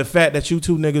 But the fact that you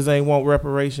two niggas ain't want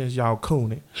reparations, y'all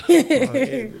cooning.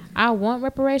 I want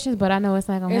reparations, but I know it's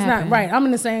not gonna It's happen. not right. I'm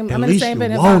in the same. At I'm in the least same you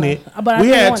bed. want it. But I We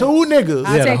do had want two it. niggas. We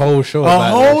had a take whole show. A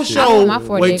about whole that shit. I show want my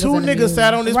 40 where acres two and a niggas mule.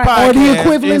 sat on this Right, podcast or the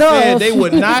equivalent and said of. they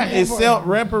would not accept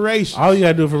reparations. All you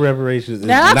gotta do for reparations is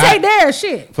Now I not, take their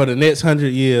shit. for the next 100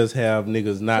 years have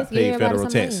niggas not Just give pay everybody federal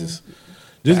some taxes.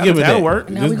 Just give it That'll that. work.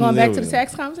 Now Just we going give back it to the that.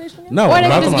 tax conversation again? No, Or I'm they can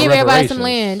talking just about give everybody some reparations.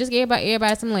 land. Just give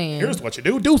everybody some land. Here's what you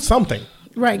do. Do something.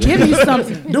 Right, give me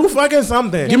something. Do fucking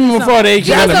something. Give me before they Give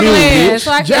get some a mule, land, bitch.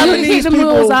 so I can Japanese Keep the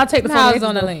people- mules, I'll take the houses 40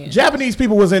 on the acres. land. Japanese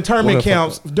people was in internment Well,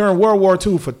 camps during World War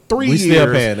II for 3 We years.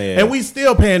 still paying their and ass. we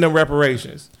still paying them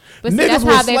reparations. But see, Niggas that's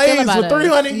were how they feel slaves about for us.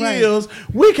 300 Right. years.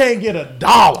 We can't get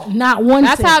 $1. Not one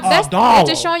That's cent. how. That's dollar. it's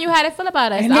just showing you how they feel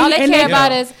about us. And All they- they and care they-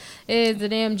 about Yeah. is the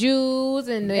damn Jews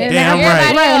and the Damn everybody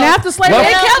right. Right, and else. after slavery, Well, they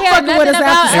they don't kept care fucking with us nothing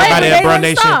after about slavery. Everybody They at Burn wouldn't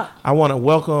Nation, stop. I want to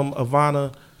welcome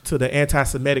Ivana to the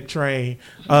anti-Semitic train.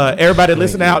 Everybody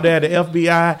listening out there, the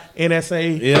FBI,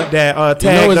 NSA, Yeah. that tagged You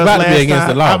know it's us about to last be against time.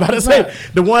 the law. I'm about to say,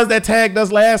 the ones that tagged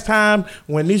us last time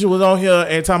when Nisha was on here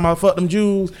and talking about fuck them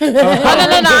Jews. Oh, no,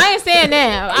 I ain't saying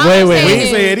that. I Wait, ain't wait, We saying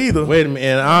ain't that. say it either. Wait a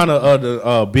minute. In honor of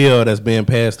the bill that's being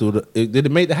passed through, did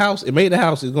it make the House? It made the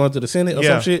House. It's going to the Senate or Yeah.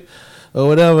 some shit or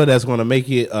whatever. That's going to make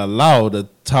it a law to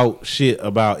talk shit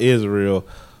about Israel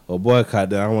or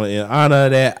boycott them. In honor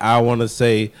of that, I want to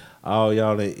say all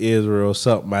y'all in Israel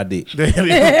suck my dick. Because it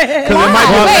might be the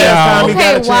last time he got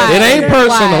a Okay, chance. why? It ain't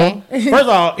personal. Why? First of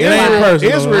all, It ain't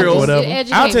personal. Israel. Whatever.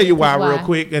 Educate I'll tell you me, why 'cause real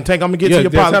quick, and Tank, I'm gonna get Yeah, to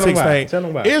your tell 'em politics why. thing. Tell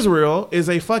 'em why. Israel is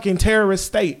a fucking terrorist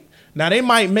state. Now they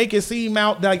might make it seem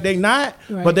out like they not,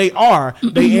 Right. but they are.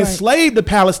 They Right. enslaved the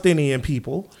Palestinian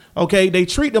people. Okay, they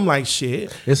treat them like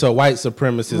shit. It's a white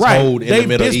supremacist Right? hold in They the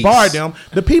Middle East. disbarred them.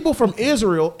 The people from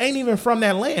Israel ain't even from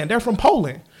that land. They're from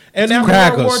Poland. And after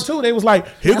Crackers. World War II, they was like,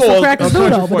 "Here That's goes what a crackers do, country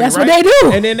though, for but you," that's what right? they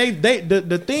do. And then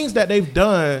the things that they've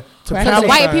done to Crackers. Because the Palestine.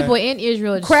 white people in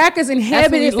Israel Crackers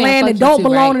inhabited saying land fuck that you don't too,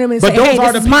 belong right? to them and But say, those hey, are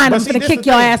this the is people- mine. but I'm see, going to this kick the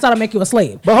your thing. ass out and make you a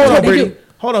slave. But hold That's on, what they Brittany. do.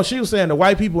 Hold on. She was saying the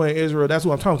white people in Israel. That's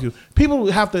what I'm talking to. People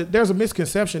have to. There's a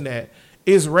misconception that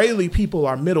Israeli people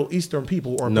are Middle Eastern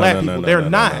people or No, black no, no, people. no, They're no,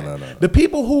 not. no, no, no. The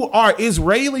people who are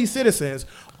Israeli citizens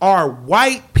are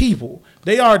white people.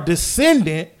 They are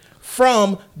descendant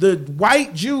from the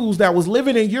white Jews that was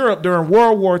living in Europe during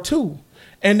World War II.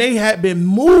 And they had been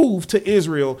moved to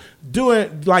Israel,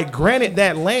 granted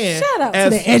that land Shout out to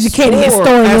as the educated spoil-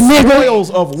 historian, as nigga.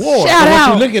 spoils of war. Shout What out.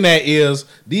 you're looking at is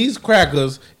these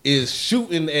crackers is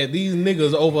shooting at these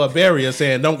niggas over a barrier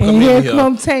saying, don't come And in here here.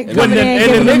 come Tank And When coming the, in, and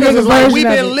giving the the niggas nigga is like, version we've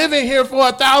of been it. living here for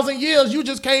 1,000 years. You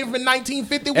just came from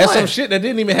 1951. And some shit that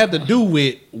didn't even have to do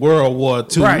with World War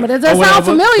II. Right. But does that or sound whatever.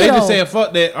 familiar, They just though? said,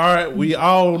 fuck that. All right, we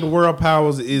all the world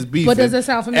powers is beefing. But does that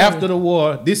sound familiar? After the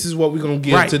war, this is what we're going to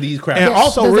give Right. to these crackers. And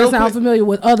also, Does real that sound quick, familiar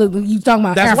with other? You talking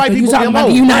about that's Africa? white You people talking about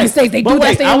the MO. United Right. States? They But do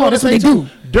wait, that. I They know wanna that's what say they too, do.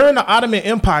 During the Ottoman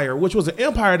Empire, which was an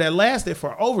empire that lasted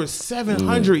for over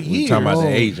 700 we years. talking about the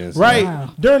agents. Right. Wow.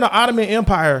 During the Ottoman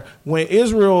Empire, when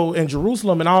Israel and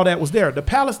Jerusalem and all that was there, the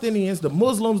Palestinians, the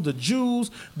Muslims, the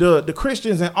Jews, the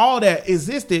Christians, and all that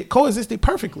coexisted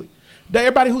perfectly.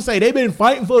 Everybody who say they've been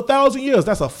fighting for 1,000 years,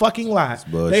 that's a fucking lie.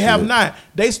 bullshit. They have not.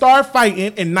 They started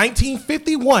fighting in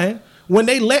 1951 when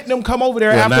they let them come over there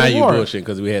Well, after now the you war. bullshit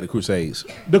because we had the Crusades.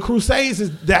 The Crusades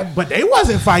is that, but they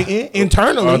wasn't fighting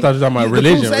internally. Oh, I thought you were talking about The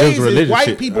religion. It was Crusades is religious white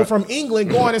shit. people from England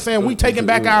going and saying we taking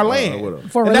back our land whatever.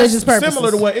 For And religious that's purposes.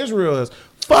 similar to what Israel is.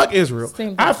 Fuck Israel. Same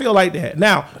thing. I feel like that.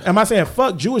 Now, am I saying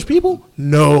fuck Jewish people?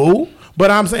 No. But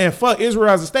I'm saying fuck Israel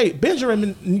as a state.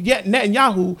 Benjamin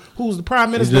Netanyahu, who's the prime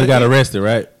He minister, just got arrested,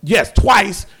 right? yes,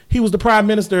 twice. He was the prime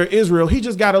minister of Israel. He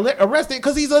just got arrested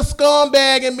because he's a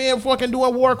scumbag and been fucking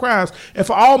doing war crimes. And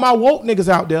for all my woke niggas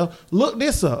out there, look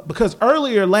this up. Because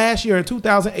earlier last year in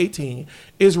 2018,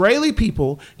 Israeli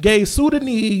people gave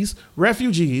Sudanese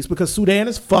refugees, because Sudan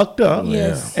is fucked up,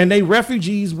 Yes. and they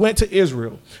refugees went to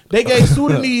Israel. They gave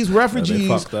Sudanese refugees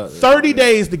fucked up. 30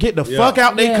 days to get the fuck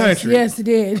out their country. Yes, it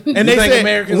did. And they think said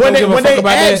Americans when don't give a when fuck they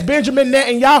about asked that? Benjamin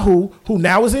Netanyahu, who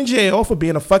now is in jail for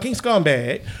being a fucking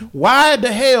scumbag, why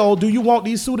the hell do you want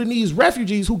these Sudanese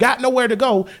refugees who got nowhere to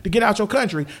go to get out your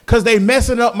country? Because they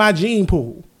messing up my gene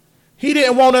pool. He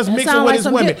didn't want us mixing sound with like his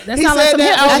some women. Hit- that He sound like said some that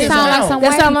Hitler out shit. his sound like mouth. some That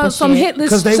white sound like people some shit. Hitler,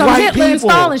 'Cause they some white Hitler people.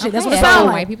 installing shit. That's what it Okay. sound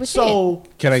White like. people shit. So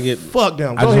Can I get? fuck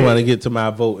them. I Go just ahead. want to get to my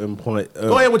voting point.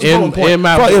 Go ahead with your voting point. In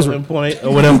my Fuck voting Israel. point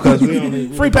or whatever, because we only Free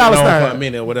we been on Palestine. for a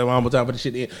minute or whatever. I'm gonna talk about the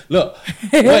shit. In. Look,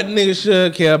 what niggas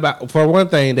should care about. For one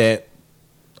thing, that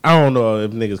I don't know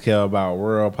if niggas care about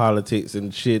world politics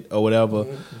and shit or whatever,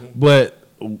 but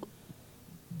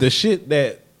the shit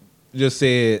that just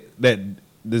said that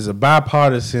there's a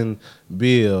bipartisan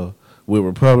bill with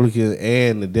Republicans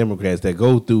and the Democrats that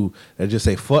go through and just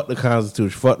say fuck the Constitution,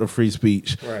 fuck the free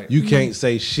speech. Right. You can't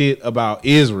say shit about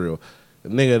Israel.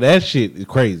 Nigga, that shit is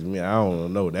crazy. Man, I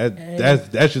don't know.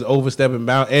 That's just overstepping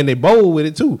bound, and they bold with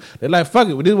it too. They're like, fuck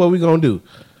it, this is what we gonna do,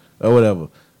 or whatever.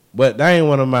 But that ain't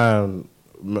one of mine.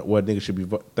 What niggas should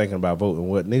be thinking about voting.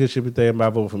 What niggas should be thinking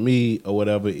about voting for me or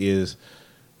whatever is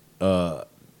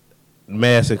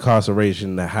mass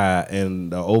incarceration, the high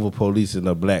and the over policing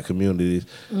of black communities,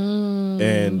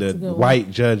 and the white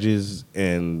judges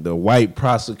and the white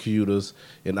prosecutors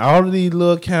in all of these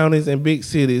little counties and big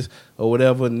cities or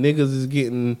whatever. Niggas is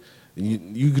getting.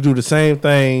 You could do the same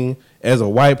thing as a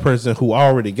white person who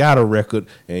already got a record,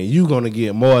 and you gonna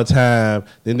get more time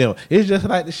than them. It's just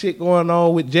like the shit going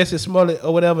on with Jesse Smollett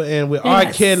or whatever, and with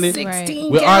R. Kelly. 16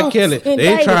 With R. counts Kelly, they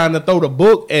indicted. trying to throw the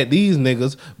book at these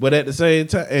niggas, but at the same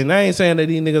time, and I ain't saying that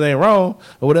these niggas ain't wrong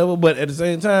or whatever, but at the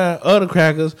same time, other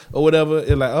crackers or whatever,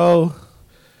 it's like, oh,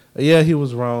 yeah, he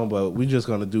was wrong, but we just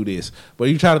gonna do this. But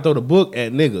you try to throw the book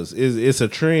at niggas. It's a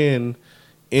trend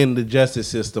in the justice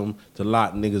system to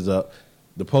lock niggas up.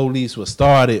 The police was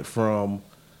started from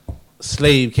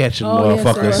slave catching Oh, yes,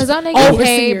 motherfuckers. sir. Because don't they Oh, get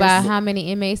paid by overseers. how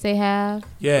many inmates they have?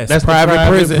 Yes, That's the private private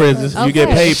prison. prisons. You get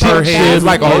Okay. paid per Shit, head, shit,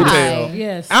 like a why? hotel.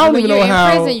 Yes. I don't when even you're know in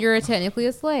how. prison, you're technically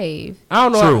a slave. I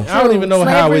don't know. True. I don't even know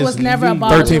how Slavery it's was never legal.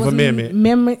 abolished. 13th It was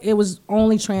Amendment. It was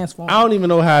only transformed. I don't even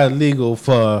know how it's legal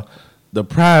for the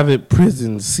private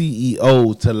prison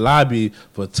CEO to lobby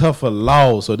for tougher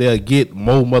laws so they'll get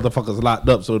more motherfuckers locked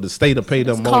up so the state will pay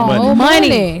them more called money. More money.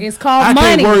 money. It's called I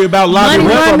money. can't worry about lobbying.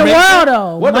 Money run the Reformation. world,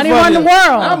 though. What the Money fuck run the is-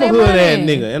 world. I'm a They hood ass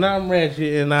money. nigga and I'm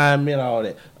ratchet and I admit all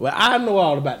that. Well, I know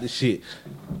all about this shit.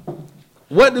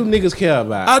 What do niggas care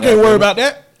about? I can't worry about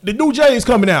that. The new J's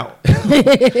coming out.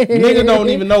 Niggas don't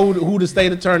even know who the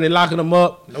state attorney locking them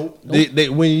up. Nope.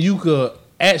 When you could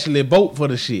actually vote for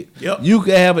the shit. Yep. You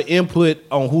could have an input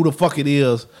on who the fuck it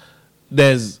is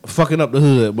that's fucking up the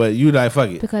hood, but you like fuck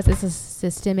it. Because it's a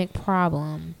systemic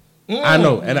problem. I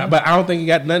know, but I don't think it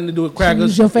got nothing to do with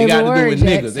crackers. Use your It got to favorite do word, with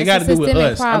Jax. niggas. It got to do with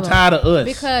systemic us. problem. I'm tired of us.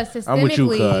 Because I'm with you,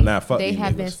 cuz. systemically, Nah, fuck they these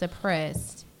have been niggas.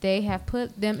 suppressed. they have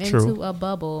put them True. into a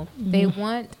bubble. They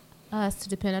want us to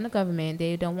depend on the government.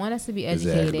 They don't want us to be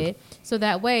educated. Exactly. So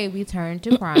that way we turn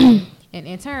to crime. And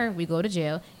in turn, we go to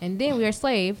jail. And then we are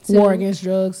slave to War against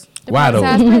drugs. the Why though?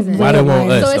 privatized prison. Why they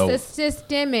want us So though? it's a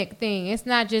systemic thing. It's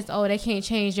not just, oh, they can't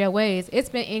change their ways. It's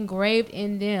been engraved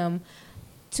in them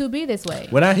to be this way.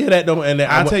 When I hear that though, and then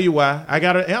I'll tell you why. I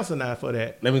got an answer now for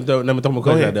that. let me throw my Go question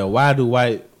ahead. out there.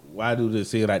 Why do they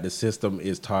seem like the system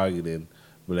is targeting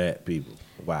black people?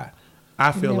 Why?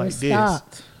 I feel Never like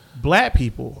stopped. this. Black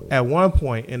people at one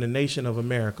point in the nation of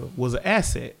America was an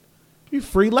asset. You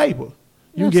free labor.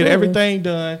 You get Absolutely. everything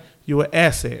done. You're an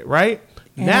asset, right?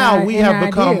 And Now we have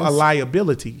become ideas. a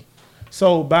liability.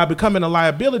 So by becoming a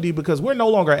liability, because we're no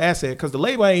longer an asset, because the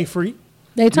labor ain't free.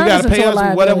 They You turn got us to pay into a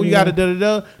us whatever you got to liability.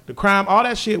 da da da. The crime, all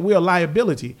that shit, we're a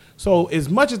liability. So as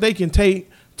much as they can take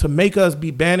to make us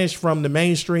be banished from the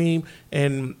mainstream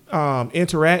and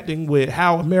interacting with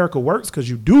how America works, because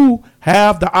you do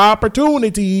have the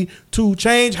opportunity to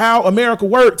change how America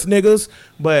works, niggas.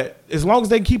 But as long as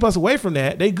they keep us away from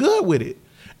that, they good with it.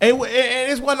 And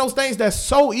it's one of those things that's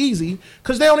so easy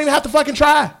because they don't even have to fucking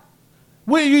try.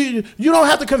 You don't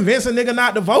have to convince a nigga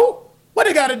not to vote. What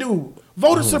they got to do?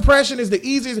 Voter suppression is the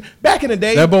easiest. Back in the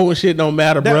day, That voting shit don't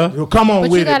matter, bruh. come on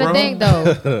But with you gotta it, bro. think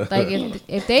though, like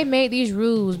if they made these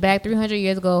rules back 300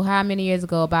 years ago, how many years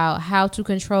ago about how to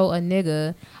control a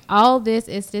nigga, all this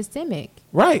is systemic.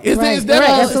 Right. It's Right. that Right,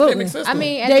 all absolutely. systemic system. I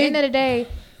mean, at They- the end of the day,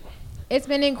 it's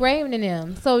been ingrained in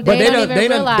them, so but they don't even they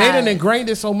realize. done ingrained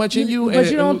it so much in you. But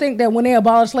you don't think that when they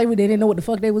abolished slavery, they didn't know what the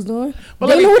fuck they was doing? But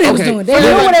They let me- knew what they was okay. doing. They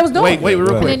knew what they was doing. Wait, real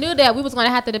And they quick. knew that we was gonna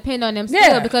have to depend on them still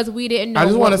Yeah. because we didn't know. I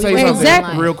just want to what say we were something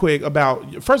Exactly. real quick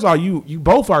about. First of all, you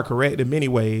both are correct in many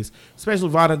ways. Especially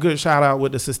Vonna, good shout out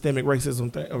with the systemic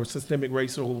racism or systemic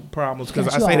racial problems, because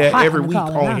Got I you say all that hot every on the week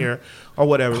collar on now. here or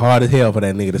whatever. Hard as hell for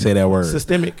that nigga to say that word.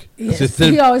 Systemic. Yes.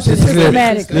 System- He always says system-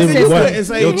 systematic. system- You what? couldn't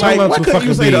say, Your like, tongue what too couldn't you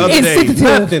fucking say the big. other It's day? sensitive.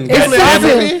 Nothing. It's Goddamn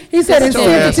sensitive. it. He said it's Shut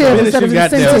your ass up. sensitive Finish instead of your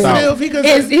goddamn insensitive. thought. He could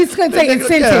He's going to say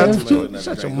insensitive.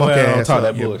 Shut your Go monkey ahead, don't ass talk up,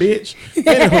 that you bullshit. bitch.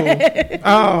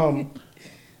 Anywho,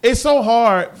 it's so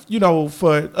hard,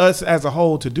 for us as a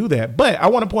whole to do that. But I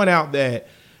want to point out that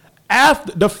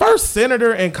after the first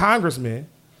senator and congressman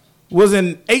was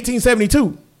in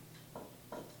 1872,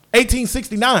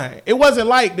 1869. It wasn't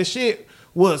like the shit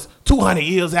was 200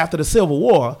 years after the Civil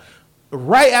War.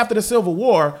 Right after the Civil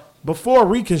War, before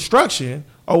Reconstruction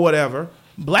or whatever,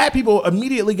 black people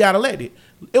immediately got elected.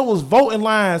 It was voting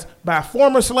lines by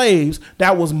former slaves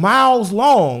that was miles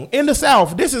long in the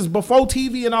South. This is before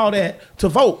TV and all that to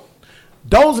vote.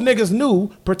 Those niggas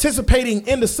knew participating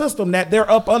in the system that they're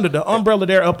up under, the umbrella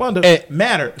they're up under,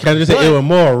 mattered. Can I just say But- it was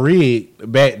more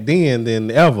rigged back then than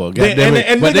ever? and Goddamn it.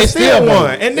 and But niggas still won.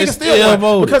 And They niggas still won.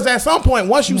 voted. Because at some point,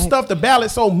 once you stuff the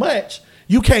ballot so much,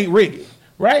 you can't rig it,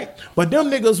 right? But them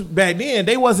niggas back then,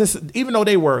 they wasn't, even though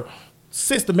they were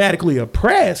systematically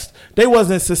oppressed, they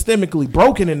wasn't systemically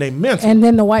broken in their mental. And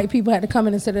then the white people had to come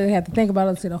in and said they had to think about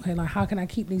it and said, okay, like how can I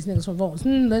keep these niggas from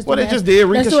voting? Let's Well, do they that. just did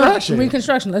Let's do Reconstruction.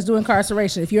 Reconstruction. Let's do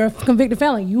incarceration. If you're a convicted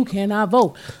felon, you cannot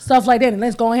vote. Stuff like that. And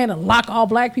let's go ahead and lock all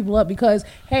black people up because,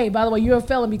 hey, by the way, you're a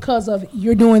felon because of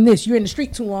you're doing this. You're in the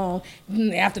street too long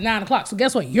after 9 o'clock. So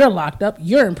guess what? You're locked up.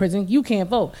 You're in prison. You can't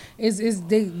vote.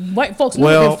 The white folks knew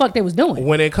what the fuck they was doing.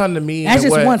 When it come to me, That's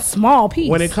and just what- one small piece.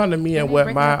 When it come to me and they what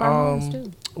break my up our homes,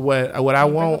 too. what I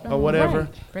want or whatever,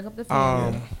 Right. Bring up the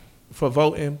family. for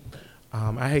voting,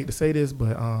 I hate to say this,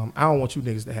 but I don't want you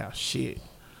niggas to have shit.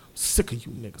 Sick of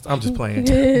you niggas. I'm just playing.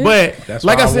 But That's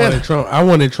like why I said, wanted Trump. I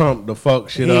wanted Trump to fuck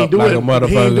shit he up ain't do like it. a motherfucker.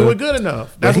 He ain't do it good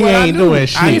enough. That's he what I ain't knew. doing I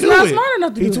shit. knew He's not it. smart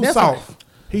enough to He do it. too That's soft.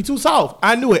 He too soft.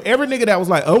 I knew it. Every nigga that was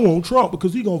like, I want Trump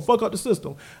because he gonna fuck up the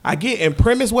system. I get and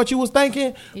premise what you was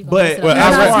thinking, He gonna but mess it up. Well,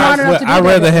 He's not smart enough to do I'd that,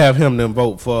 rather though. have him than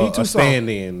vote He for too a soft.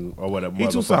 stand-in or whatever. he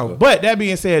too motherfucker. soft. But that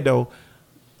being said, though,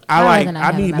 I'd rather not I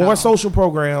have need him at more all. social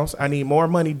programs. I need more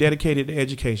money dedicated to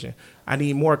education. I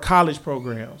need more college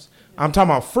programs. I'm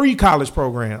talking about free college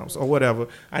programs or whatever.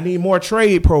 I need more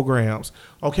trade programs.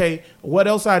 Okay. What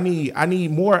else I need? I'm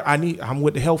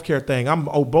with the healthcare thing. I'm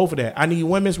both of that. I need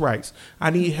women's rights.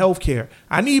 I need healthcare.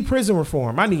 I need prison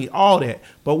reform. I need all that.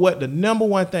 But what the number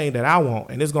one thing that I want,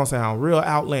 and it's gonna sound real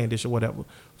outlandish or whatever.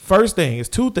 First thing is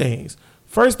two things.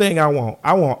 First thing I want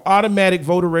automatic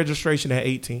voter registration at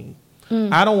 18.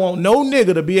 I don't want no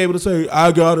nigga to be able to say,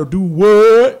 I gotta do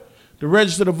what? To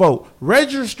register to vote.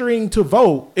 Registering to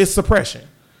vote is suppression.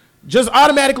 Just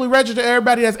automatically register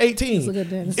everybody that's 18. That's a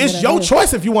good It's your idea.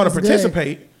 choice if you want to That's good.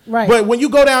 participate. Right. But when you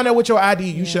go down there with your ID,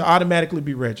 you should automatically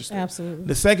be registered. Absolutely.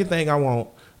 The second thing I want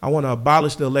to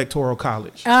abolish the electoral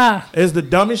college. Ah. It's the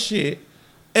dumbest shit.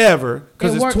 ever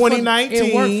because It it's worked 2019.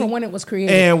 it worked for when it was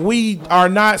created. And we are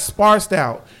not sparsed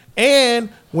out. And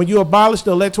when you abolish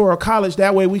the electoral college,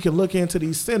 that way we can look into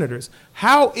these senators.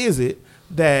 How is it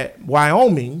that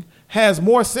Wyoming has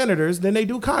more senators than they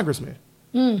do congressmen?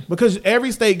 Because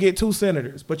every state get 2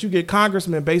 senators, but you get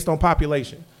congressmen based on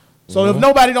population. So if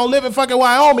nobody don't live in fucking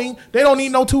Wyoming, they don't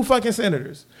need no 2 fucking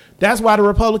senators. That's why the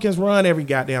Republicans run every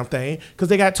goddamn thing, because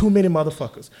they got too many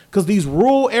motherfuckers. Because these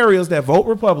rural areas that vote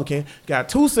Republican got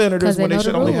 2 senators 'Cause they when they know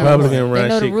should the only rules. have Republican one. run They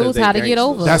know the shit 'cause rules they how to get gangsters.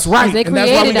 over. That's right. They And that's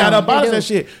why we created got to them. abolish They that do.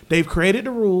 shit. They've created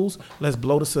the rules. Let's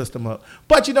blow the system up.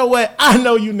 But you know what? I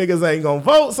know you niggas ain't going to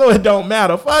vote, so it don't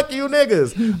matter. Fuck you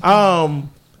niggas.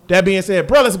 That being said,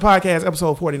 Bro, Listen Podcast,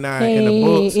 episode 49 in the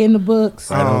books. In the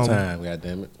books. Right on Um, time,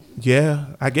 goddamn it. Yeah,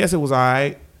 I guess it was all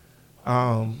right.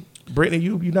 Brittany,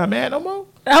 you not mad no more?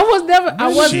 I was never. I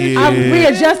wasn't. Shit. I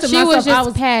readjusted She myself. was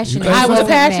just passionate. I was so?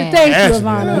 passionate. Mad. Thank you, Passionate.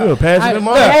 Ivana. You're a passionate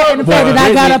mother. And the fact that I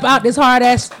got Brittany- up out this hard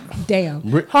ass,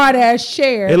 hard ass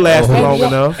chair. It lasted and long wa-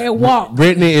 enough. And walked.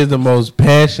 Brittany is the most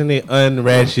passionate,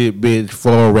 unratchet bitch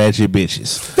for ratchet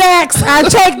bitches. Facts. I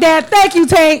take that. Thank you,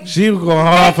 Tank. She was going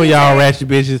hard for y'all ratchet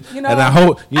bitches, You know, and I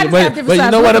hope. I just got But different you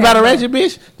sides know what of about a that. ratchet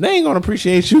bitch? They ain't gonna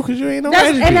appreciate you because you ain't no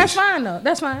ratchet bitch. And that's fine though.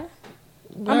 That's fine.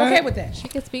 I'm okay with that. She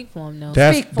can speak for him though.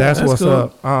 That's Speak for that's us. what's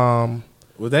That's up.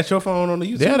 Was that your phone on the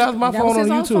YouTube? Yeah, that's my That phone was on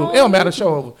his YouTube. own phone? It don't matter.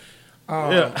 Show over.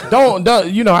 Yeah. Don't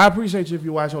you know? I appreciate you if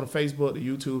you watch on the Facebook, the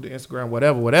YouTube, the Instagram,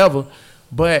 whatever.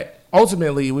 But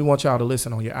ultimately, we want y'all to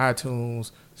listen on your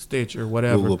iTunes, Stitcher,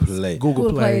 whatever, Google Play.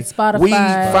 Google Play, Spotify. We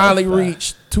finally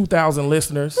reached 2,000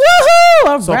 listeners. Woohoo!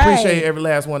 All So right. appreciate every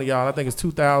last one of y'all. I think it's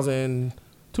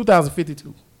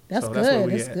 2052. That's So good. where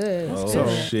we That's at. good. That's Oh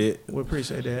good. shit. We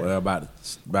appreciate that. Well, about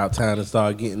time to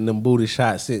start getting them booty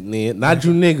shots sitting in. Not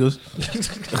you niggas.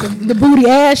 The booty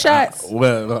ass shots.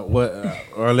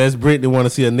 Or unless Brittany want to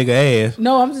see a nigga ass.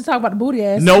 No, I'm just talking about the booty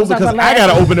ass. No, I'm talking because about I last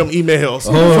gotta week. open them emails. Oh.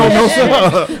 So no,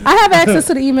 sir. I have access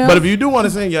to the email. But if you do want to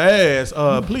send your ass,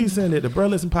 please send it to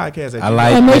Burleson Podcast. I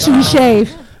like and make sure you shave.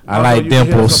 I like you can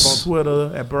hit us dimples, up on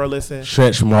Twitter at Burleson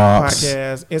stretch marks.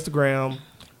 Podcast, Instagram.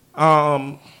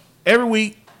 Every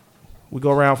week we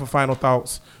go around for final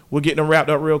thoughts. We'll get them wrapped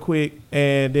up real quick,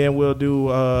 and then we'll do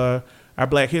our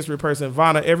Black History person.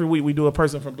 Vonna, every week we do a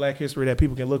person from Black History that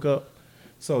people can look up.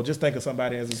 So just think of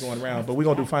somebody as it's going around. But we're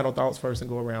going to do final thoughts first and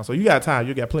go around. So you got time.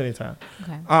 You got plenty of time.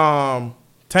 Okay.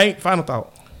 Tank, final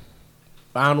thought.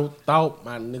 Final thought,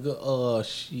 my nigga.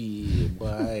 Shit, boy,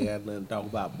 I ain't got nothing to talk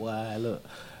about, boy. Look,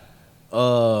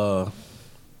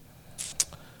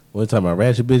 what talking about?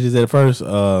 Ratchet bitches at first.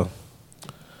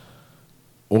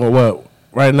 What?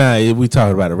 Right now, if we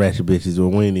talking about the ratchet bitches, well,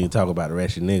 we ain't even talk about the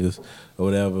ratchet niggas or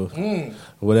whatever,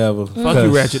 whatever. Fuck you, 'Cause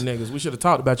ratchet niggas. We should have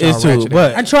talked about y'all It's too, ratchet niggas.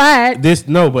 but I tried.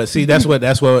 but see, that's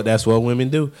what women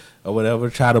do or whatever.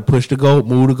 Try to push the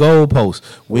move the goalpost.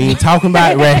 We ain't talking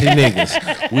about ratchet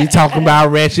niggas. We talking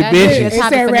about ratchet That is bitches. a It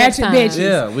topic said for next ratchet time. bitches.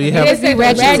 Yeah, we It have. said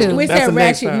ratchet ratchet. too. We That's said the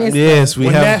next time. ratchetness. Yes, we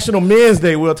When have. National Men's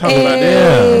Day, we'll talk about that.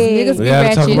 Yeah. Niggas We be gotta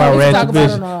talk ratchet. about Let's ratchet talk about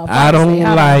bitch. it on I our don't podcast.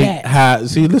 How about like that? how.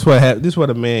 See, this what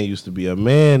a man used to be. A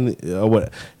man,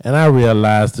 what? And I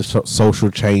realized the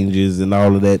social changes and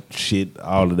all of that shit,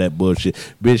 all of that bullshit.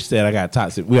 Bitch said I got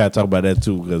toxic. We gotta talk about that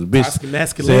too because bitch Toxic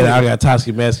masculinity. said I got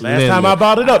toxic masculinity. Last time I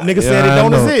brought it up, nigga said Yeah, it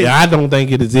don't I know. exist. Yeah, I don't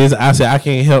think it exists. I said I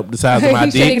can't help the size of my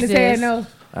He shaking dick. his head no.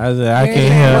 I said I Yeah.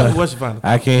 can't help. What's your final thought?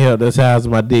 I can't help the size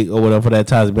of my dick or whatever for that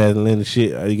toxic masculinity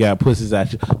shit. You got pussies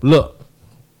out you. Look.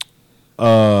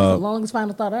 The longest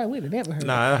final thought we'd have never heard.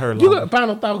 Nah, I heard You longer. got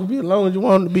final thought could be as long as you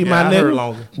want to be my I nigga. heard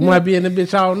longer. You might be in the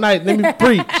bitch all night. Let me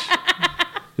preach.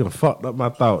 You done fucked up my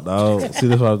thought, dog. See,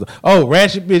 that's what I was. Oh,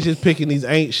 ratchet bitches picking these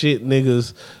ain't shit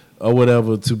niggas or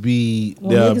whatever to be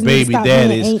Well, their niggas need to baby stop being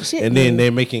daddies, ain't shit and then niggas.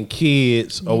 they're making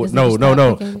kids. Oh Niggas no, need to no, stop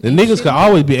no. picking The ain't niggas shit. can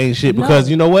always be ain't shit No. because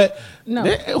you know what? No.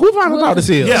 Who final thought this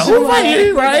is? Yeah, who right?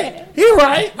 He right. He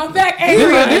right. I'm back This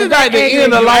angry. is like the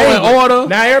end of Law and Order.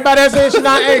 Now everybody that says she's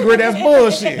not angry, that's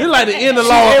bullshit. It's like the end of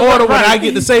Law and Order when I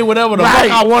get to say whatever the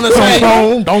fuck I want to say.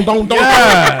 Don't.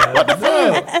 Yeah. What the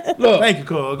fuck? Look. Thank you,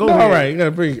 cuz. Go All ahead. right, you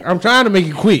gotta bring. I'm trying to make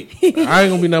it quick. I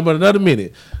ain't gonna be nothing but another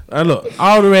minute. Look,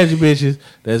 all the ratchet bitches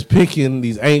that's picking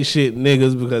these ain't shit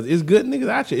niggas because it's good niggas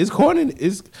out here. It's corny.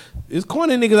 It's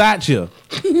corny niggas out here.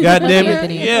 God damn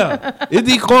it. Yeah, it's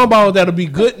these cornballs that'll be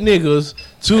good niggas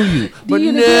to you. But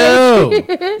you no,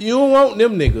 you don't want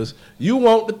them niggas. You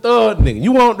want the third nigga.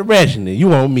 You want the ratchet nigga. You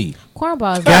want me.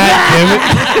 Cornballs. God damn it.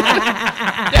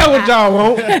 That's what y'all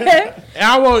want.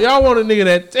 And y'all want a nigga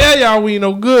that tell y'all we ain't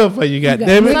no good for you. God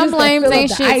damn it. Some Niggas blames that fill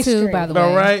ain't up the shit ice too, cream. by the way.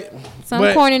 All right. Some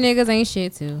But- corny niggas ain't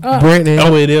shit too. Brittany.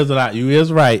 Oh, it is a lot. You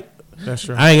is right. That's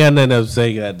true. I ain't got nothing else to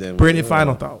say. God damn it. Brittany,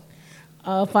 final thought.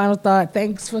 Final thought.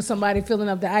 Thanks for somebody filling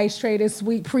up the ice tray this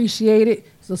week. Appreciate it.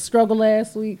 It's a struggle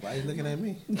last week. Why you looking at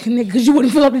me? Because you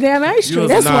wouldn't fill up the damn ice You tray.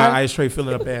 was That's a why. ice tray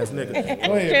filling up ass nigga.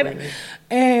 Go ahead, Brittany.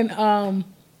 And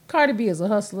Cardi B is a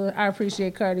hustler. I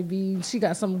appreciate Cardi B. She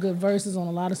got some good verses on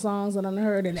a lot of songs that I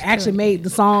heard and actually made the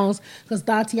songs. Because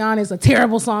Tatiana is a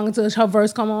terrible song until her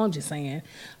verse come on. Just saying.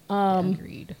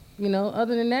 Agreed. You know,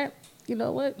 other than that, you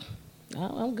know what?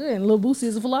 I'm good. And Lil Boosie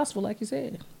is a philosopher, like you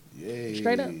said. Yay.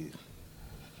 Straight up.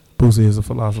 Boosie is a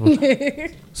philosopher.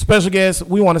 Special guest,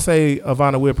 we want to say,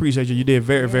 Ivana, we appreciate you. You did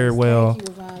very, very well. Thank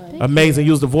you, Ivana. Amazing.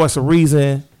 You was the voice of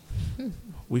reason.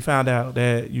 We found out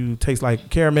that you taste like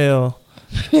caramel.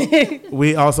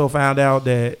 We also found out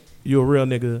that you're a real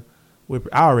nigga.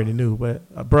 I already knew,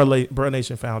 but Bro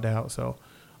Nation found out. So,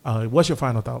 what's your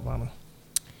final thought, Ivana?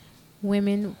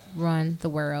 Women run the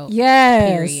world.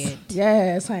 Yes. Period.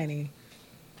 Yes, honey.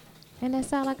 And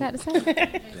that's all I got to say.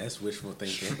 That's wishful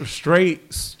thinking. Straight,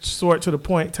 short to the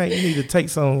point. Tank, you need to take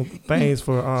some things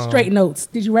for Straight notes.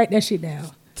 Did you write that shit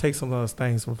down? take some of those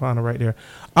things from Final right there.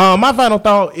 My final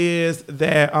thought is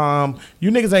that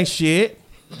you niggas ain't shit.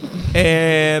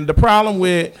 And the problem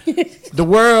with the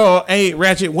world ain't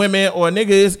ratchet women or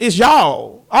niggas. It's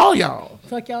y'all. All y'all.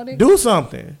 Fuck y'all niggas. Do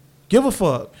something. Give a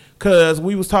fuck. Because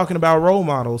we was talking about role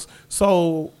models.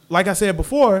 So, like I said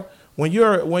before, when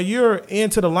you're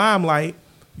into the limelight,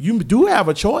 you do have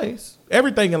a choice.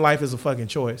 Everything in life is a fucking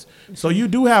choice. So you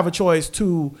do have a choice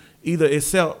to either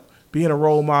accept being a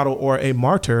role model or a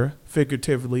martyr,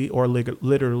 figuratively or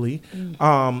literally.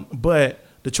 But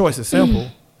the choice is simple.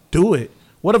 Do it.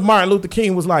 What if Martin Luther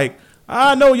King was like,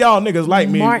 I know y'all niggas like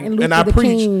me and I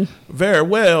preach very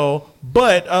well,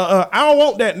 but I don't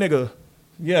want that nigga.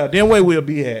 Yeah, then where we'll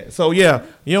be at. So yeah,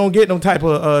 you don't get them type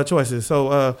of choices.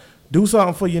 So do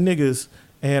something for your niggas,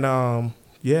 and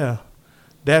yeah,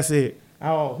 that's it.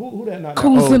 Oh, who that knocked out?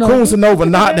 Coon Sonova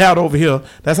knocked out over here.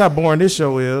 That's how boring this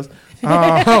show is.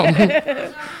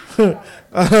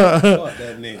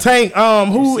 Tank,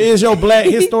 who is your black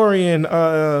historian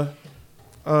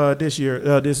this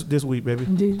year, this week,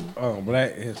 baby? Oh,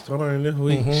 black historian this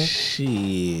week?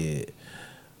 Shit.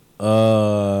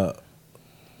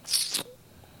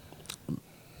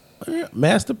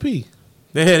 Master P.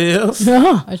 There it is.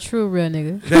 A true real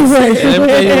nigga. Let me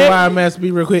tell you why Master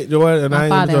P real quick, Joy. And My I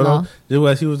ain't even father-in-law.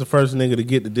 know. He was the first nigga to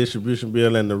get the distribution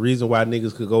bill, and the reason why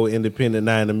niggas could go independent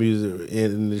now in the music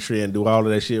industry and do all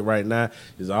of that shit right now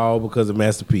is all because of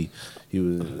Master P. He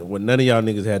was when none of y'all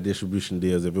niggas had distribution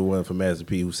deals if it wasn't for Master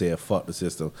P, who said fuck the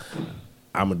system.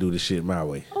 I'm gonna do this shit my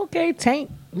way. Okay,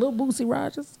 Tank, Lil Boosie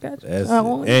Rogers, got you.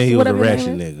 And he was a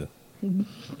ratchet nigga.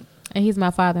 And he's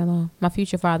my father-in-law, my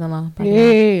future father-in-law.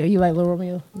 Yeah, you like Lil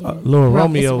Romeo? Lil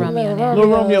Romeo. Romeo. Lil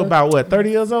Romeo about what, 30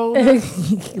 years old? What,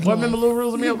 remember Lil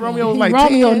Romeo was like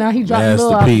Romeo 10? now he dropped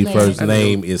Lil Master P off first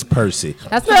name is Percy.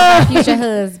 That's my future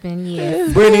husband,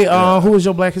 yes. Brittany, who is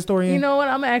your black historian? You know what?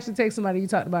 I'm gonna actually take somebody you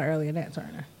talked about earlier, Nat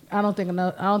Turner. I don't think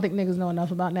niggas know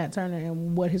enough about Nat Turner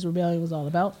and what his rebellion was all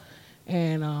about.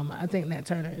 And I think Nat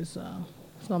Turner is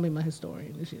gonna be my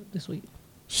historian this week.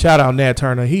 Shout out Nat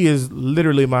Turner. He is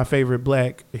literally my favorite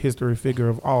black history figure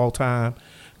of all time.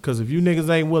 Because if you niggas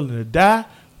ain't willing to die,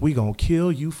 we gonna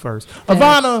kill you first.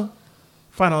 Ivana,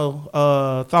 final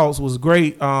thoughts was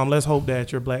great. Let's hope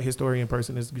that your black historian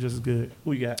person is just as good.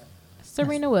 Who you got?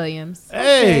 Serena Williams.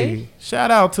 Hey, shout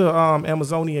out to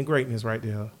Amazonian greatness right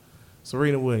there.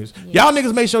 Serena Williams. Y'all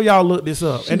niggas make sure y'all look this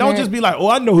up. And don't just be like, oh,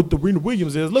 I know who Serena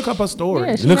Williams is. Look up her story.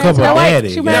 Yeah, she Look up married her to daddy.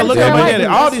 She Yeah, married Look to up her white daddy.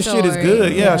 dude. All this shit is Story.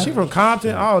 good. Yeah, she from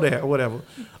Compton, all that, whatever.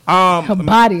 Her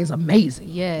body is amazing.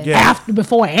 Yeah. Yeah.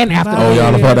 Before and after. Oh,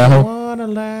 y'all fuck that hoe?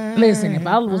 Listen, if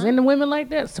I was into women like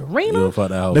that, You Serena. fuck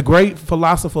that hoe? The great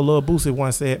philosopher Lil Boosie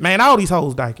once said, man, all these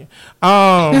hoes dyking.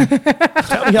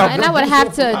 Telling y'all, And I would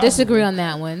have to disagree on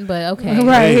that one, but okay.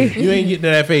 Right. You ain't getting to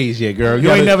that phase yet, girl.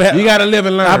 You ain't never had- You gotta live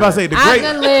and learn. I about to say the I great,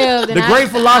 done lived. the great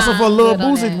philosopher Lil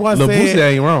Boosie once Lil said, Boosie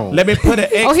ain't wrong. let me put an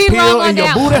X Oh, he pill wrong in on your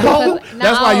that booty one, hole. because-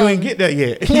 That's why you no. ain't get that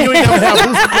yet. You ain't never have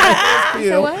Boosie put an X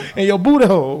pill what? in your booty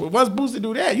hole. Once Boosie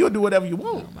do that, you'll do whatever you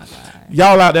want.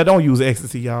 Y'all out there, don't use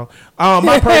ecstasy, y'all.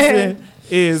 My person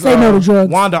is Say no to drugs.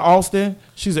 Wanda Austin.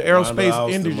 She's an aerospace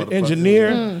Austin, motherfucker.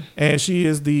 engineer, and she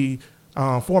is the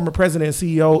former president and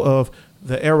CEO of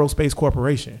the Aerospace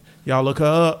Corporation. Y'all look her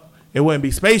up. It wouldn't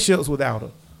be spaceships without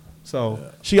her. So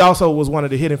she also was one of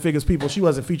the Hidden Figures people. She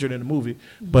wasn't featured in the movie,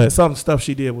 but some stuff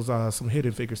she did was some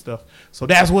Hidden Figure stuff. So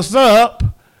that's what's up.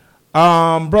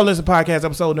 Bro Listen Podcast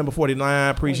episode number 49.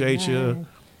 Appreciate you.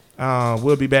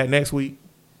 We'll be back next week.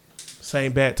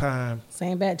 Same bad time,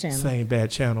 Same bad channel. same bad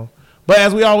channel. But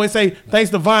as we always say, thanks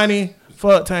to Viney,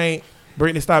 fuck Tank,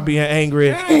 Brittany, stop being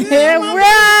angry.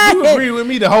 Right. You agree with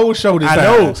me the whole show this I time.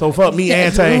 know. So fuck me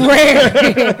and Tank.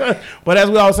 But as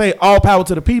we all say, all power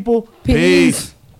to the people. Peace.